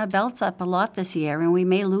tighten our belts up a lot this year, and we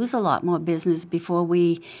may lose a lot more business before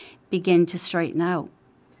we begin to straighten out.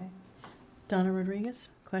 Okay. Donna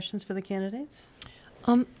Rodriguez, questions for the candidates?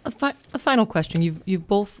 A final question. You've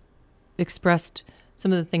both expressed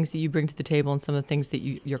some of the things that you bring to the table and some of the things that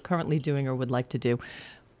you're currently doing or would like to do.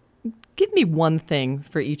 Give me one thing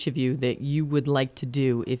for each of you that you would like to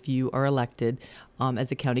do if you are elected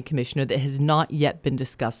as a county commissioner that has not yet been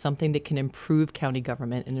discussed, something that can improve county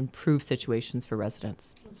government and improve situations for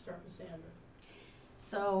residents. Let's start with Sandra.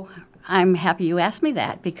 So I'm happy you asked me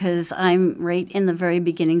that, because I'm right in the very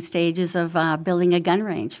beginning stages of building a gun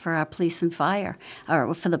range for our police and fire,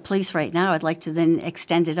 or for the police right now. I'd like to then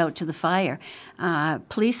extend it out to the fire.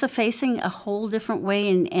 Police are facing a whole different way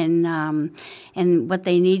in what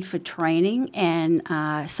they need for training, and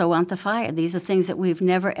so on the fire. These are things that we've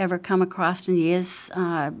never, ever come across in years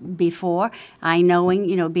before. Knowing,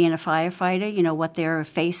 being a firefighter, what they're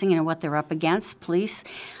facing and what they're up against. Police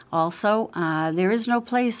also, there is no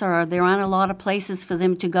place, or there aren't a lot of places for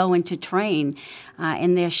them to go and to train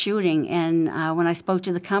in their shooting. And when I spoke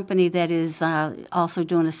to the company that is also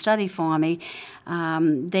doing a study for me,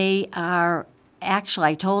 they are actually,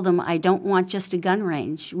 I told them, I don't want just a gun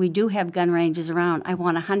range. We do have gun ranges around. I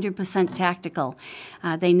want 100% tactical.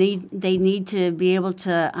 They need to be able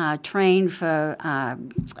to train for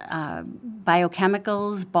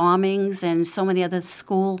biochemicals, bombings, and so many other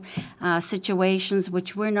school situations,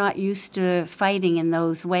 which we're not used to fighting in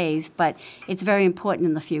those ways, but it's very important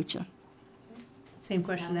in the future. Same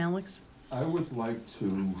question, Alex. I would like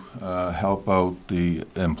to help out the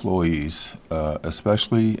employees,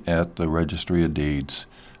 especially at the Registry of Deeds.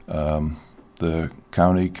 The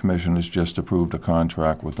county commissioners just approved a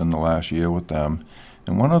contract within the last year with them,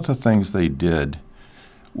 and one of the things they did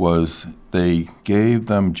was they gave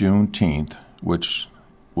them Juneteenth, which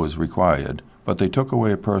was required, but they took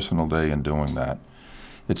away a personal day in doing that.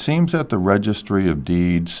 It seems that the Registry of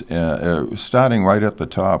Deeds, starting right at the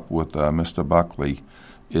top with Mr. Buckley,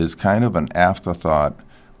 is kind of an afterthought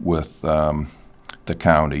with the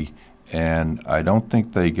county, and I don't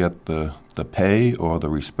think they get the pay or the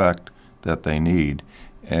respect that they need.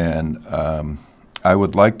 And I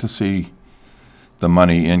would like to see the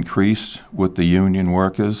money increased with the union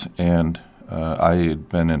workers, and I had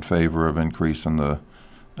been in favor of increasing the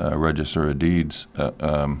Register of Deeds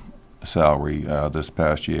salary this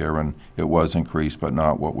past year, and it was increased, but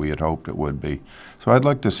not what we had hoped it would be. So I'd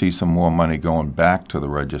like to see some more money going back to the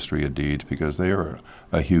Registry of Deeds because they are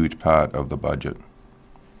a huge part of the budget.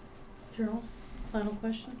 Charles, final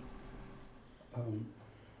question?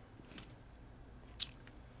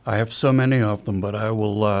 I have so many of them, but I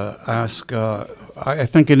will ask, I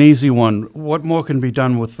think an easy one, what more can be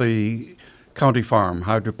done with the county farm,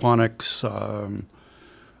 hydroponics, a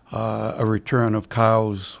return of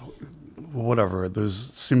cows, whatever. There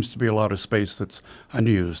seems to be a lot of space that's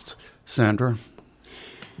unused. Sandra?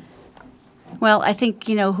 Well, I think,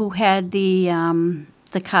 who had the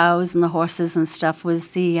cows and the horses and stuff was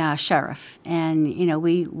the sheriff. And,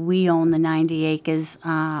 we own the 90 acres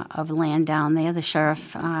of land down there. The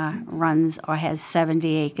sheriff runs or has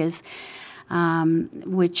 70 acres,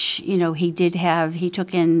 which, he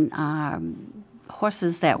took in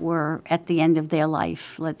horses that were at the end of their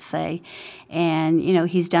life, let's say. And,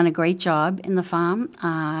 he's done a great job in the farm.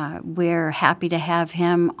 We're happy to have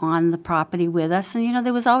him on the property with us. And,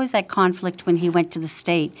 there was always that conflict when he went to the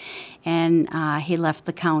state and he left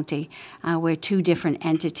the county. We're two different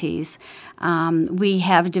entities. We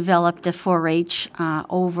have developed a 4-H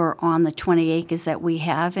over on the 20 acres that we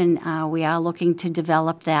have, and we are looking to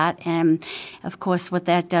develop that. And, of course, what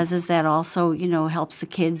that does is that also, helps the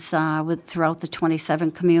kids throughout the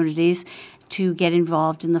 27 communities to get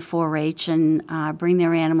involved in the 4-H and bring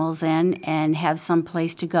their animals in and have some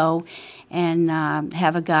place to go and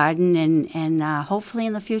have a garden, and hopefully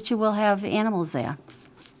in the future we'll have animals there.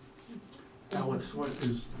 Alex,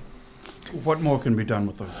 what more can be done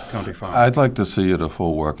with the county farm? I'd like to see it a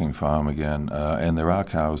full working farm again, and there are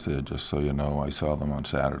cows there, just so you know. I saw them on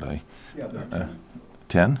Saturday. Yeah,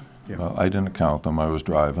 10? Yeah. Well, I didn't count them. I was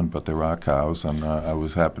driving, but there are cows, and I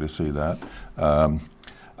was happy to see that.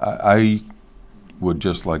 I would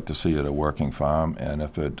just like to see it a working farm, and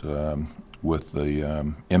if it, with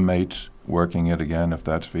the inmates working it again, if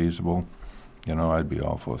that's feasible, I'd be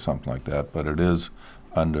all for something like that. But it is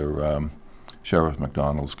under Sheriff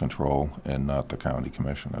McDonald's control and not the county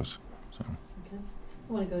commissioners. So. Okay.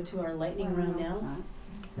 I want to go to our lightning round now.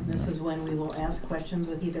 And this is when we will ask questions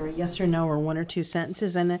with either a yes or no or 1 or 2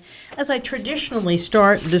 sentences. And as I traditionally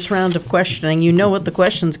start this round of questioning, you know what the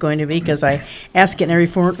question's going to be because I ask it in every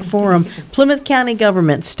forum. Plymouth County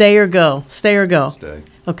government, stay or go? Stay or go? Stay.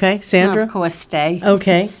 Okay, Sandra? Of course, stay.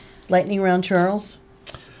 Okay. Lightning round, Charles?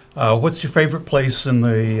 What's your favorite place in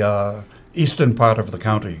the eastern part of the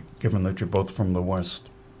county, given that you're both from the west?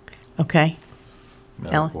 Okay.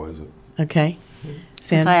 Poison. Okay.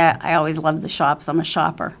 Because I always loved the shops. I'm a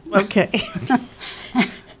shopper. Okay.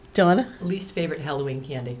 Donna? Least favorite Halloween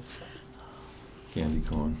candy? Candy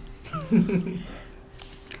corn.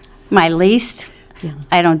 My least? Yeah.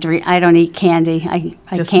 I don't eat candy. I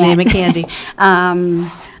Just can't. name a candy.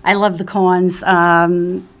 I love the corns.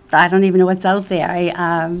 I don't even know what's out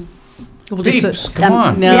there. We'll Peeps, come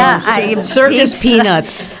on. No, Yeah, circus Peeps.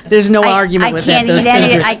 peanuts. There's no argument with that. can't Those eat any-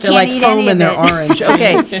 things I they're can't like eat foam any and of they're it. orange.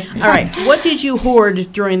 Okay. All right. What did you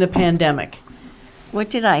hoard during the pandemic? What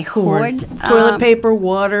did I hoard? Toilet paper,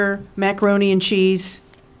 water, macaroni and cheese.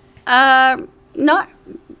 Not.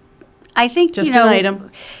 I think Just an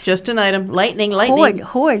item. Just an item. Lightning.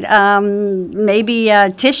 Hoard. Maybe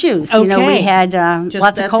tissues. Okay. We had Just,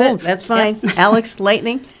 lots of that's colds. it. That's fine. Alex,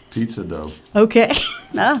 lightning. Pizza dough. Okay.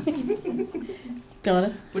 Oh.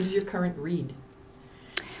 Donna? What is your current read?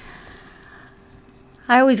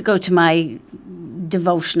 I always go to my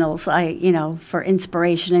devotionals, for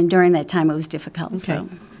inspiration, and during that time it was difficult. Okay. So.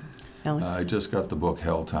 Alex? I just got the book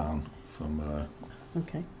Helltown from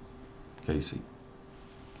Okay. Casey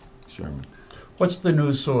Sherman. What's the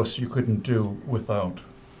news source you couldn't do without?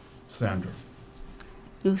 Sandra.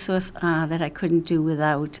 News source that I couldn't do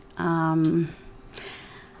without.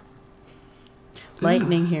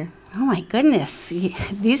 Lightning here. Oh my goodness,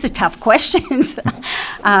 these are tough questions.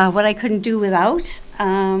 What I couldn't do without,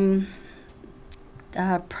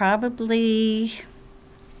 probably.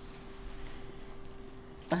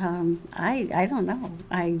 I don't know.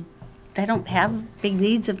 I don't have big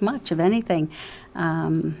needs of much of anything.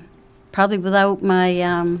 Probably without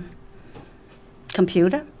my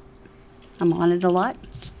computer. I'm on it a lot.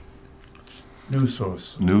 News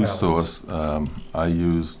source. News Alex. source. I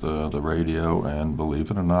use the radio, and believe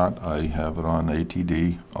it or not, I have it on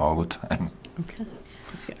ATD all the time. Okay.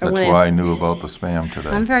 That's why I knew about the spam today.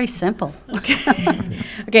 I'm very simple.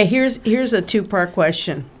 Okay, here's a two-part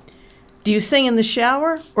question. Do you sing in the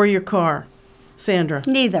shower or your car, Sandra?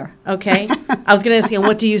 Neither. Okay. I was going to ask you,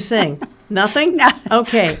 what do you sing? Nothing? No.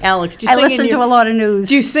 Okay, Alex, do you I sing listen to a lot of news.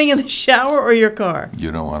 Do you sing in the shower or your car? You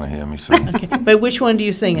don't want to hear me sing. Okay. But which one do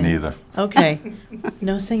you sing in? Neither. Okay.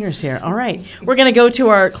 No singers here. All right. We're going to go to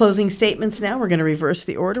our closing statements now. We're going to reverse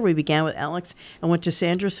the order. We began with Alex and went to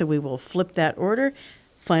Sandra, so we will flip that order.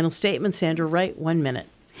 Final statement, Sandra Wright, 1 minute.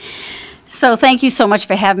 So thank you so much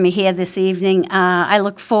for having me here this evening. I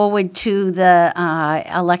look forward to the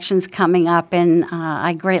elections coming up, and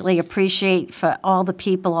I greatly appreciate for all the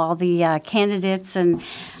people, all the candidates, and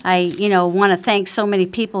I, want to thank so many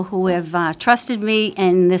people who have trusted me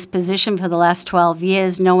in this position for the last 12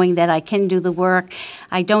 years, knowing that I can do the work.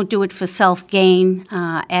 I don't do it for self-gain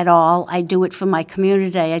at all. I do it for my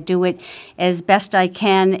community. I do it as best I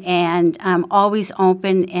can, and I'm always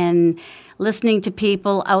open and listening to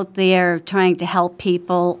people out there, trying to help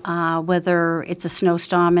people, whether it's a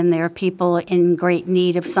snowstorm and there are people in great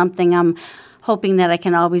need of something. I'm hoping that I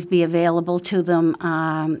can always be available to them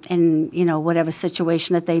in, whatever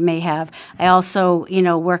situation that they may have. I also,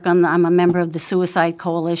 work on I'm a member of the Suicide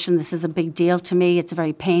Coalition. This is a big deal to me. It's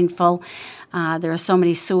very painful. There are so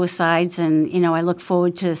many suicides, and, I look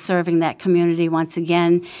forward to serving that community once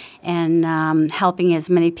again and helping as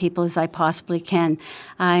many people as I possibly can.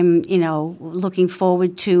 I'm, looking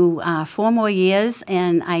forward to 4 more years,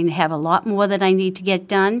 and I have a lot more that I need to get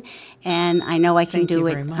done, and I know I can do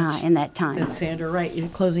it in that time. That's Sandra Wright. Your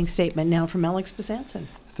closing statement now from Alex Bezanson.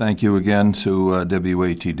 Thank you again to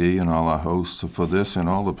WATD and all our hosts for this and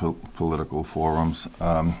all the political forums.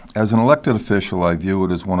 As an elected official, I view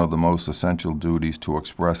it as one of the most essential duties to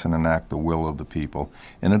express and enact the will of the people.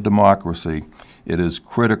 In a democracy, it is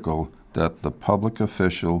critical that the public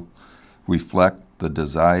official reflect the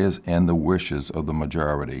desires and the wishes of the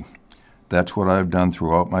majority. That's what I've done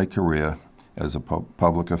throughout my career as a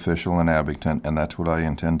public official in Abington, and that's what I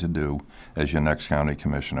intend to do as your next county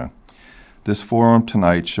commissioner. This forum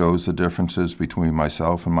tonight shows the differences between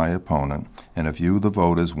myself and my opponent, and if you, the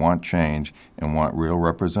voters, want change and want real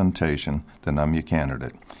representation, then I'm your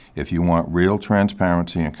candidate. If you want real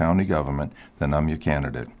transparency in county government, then I'm your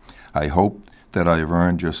candidate. I hope that I have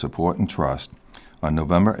earned your support and trust. On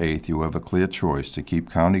November 8th, you have a clear choice to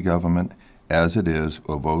keep county government as it is,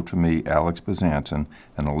 or vote for me, Alex Bezanson,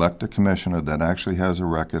 and elect a commissioner that actually has a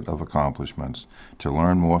record of accomplishments. To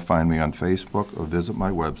learn more, find me on Facebook or visit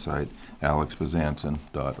my website,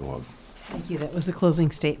 alexbezanson.org. Thank you. That was the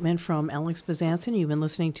closing statement from Alex Bezanson. You've been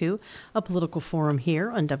listening to a political forum here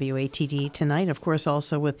on WATD tonight, of course,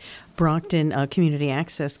 also with Brockton Community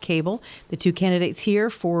Access Cable. The two candidates here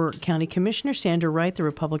for County Commissioner, Sandra Wright, the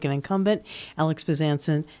Republican incumbent, Alex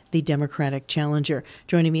Bezanson, the Democratic challenger.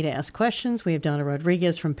 Joining me to ask questions, we have Donna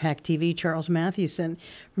Rodriguez from PAC TV, Charles Mathewson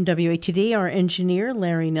from WATD, our engineer,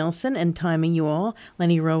 Larry Nelson, and timing you all,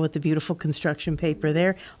 Lenny Rowe with the beautiful construction paper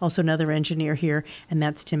there. Also another engineer here, and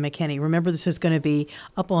that's Tim McKinney. Remember, this is going to be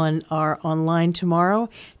up on our online tomorrow.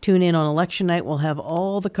 Tune in on election night. We'll have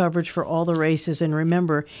all the coverage for all the races. And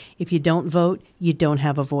remember, if you don't vote, you don't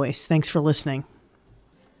have a voice. Thanks for listening.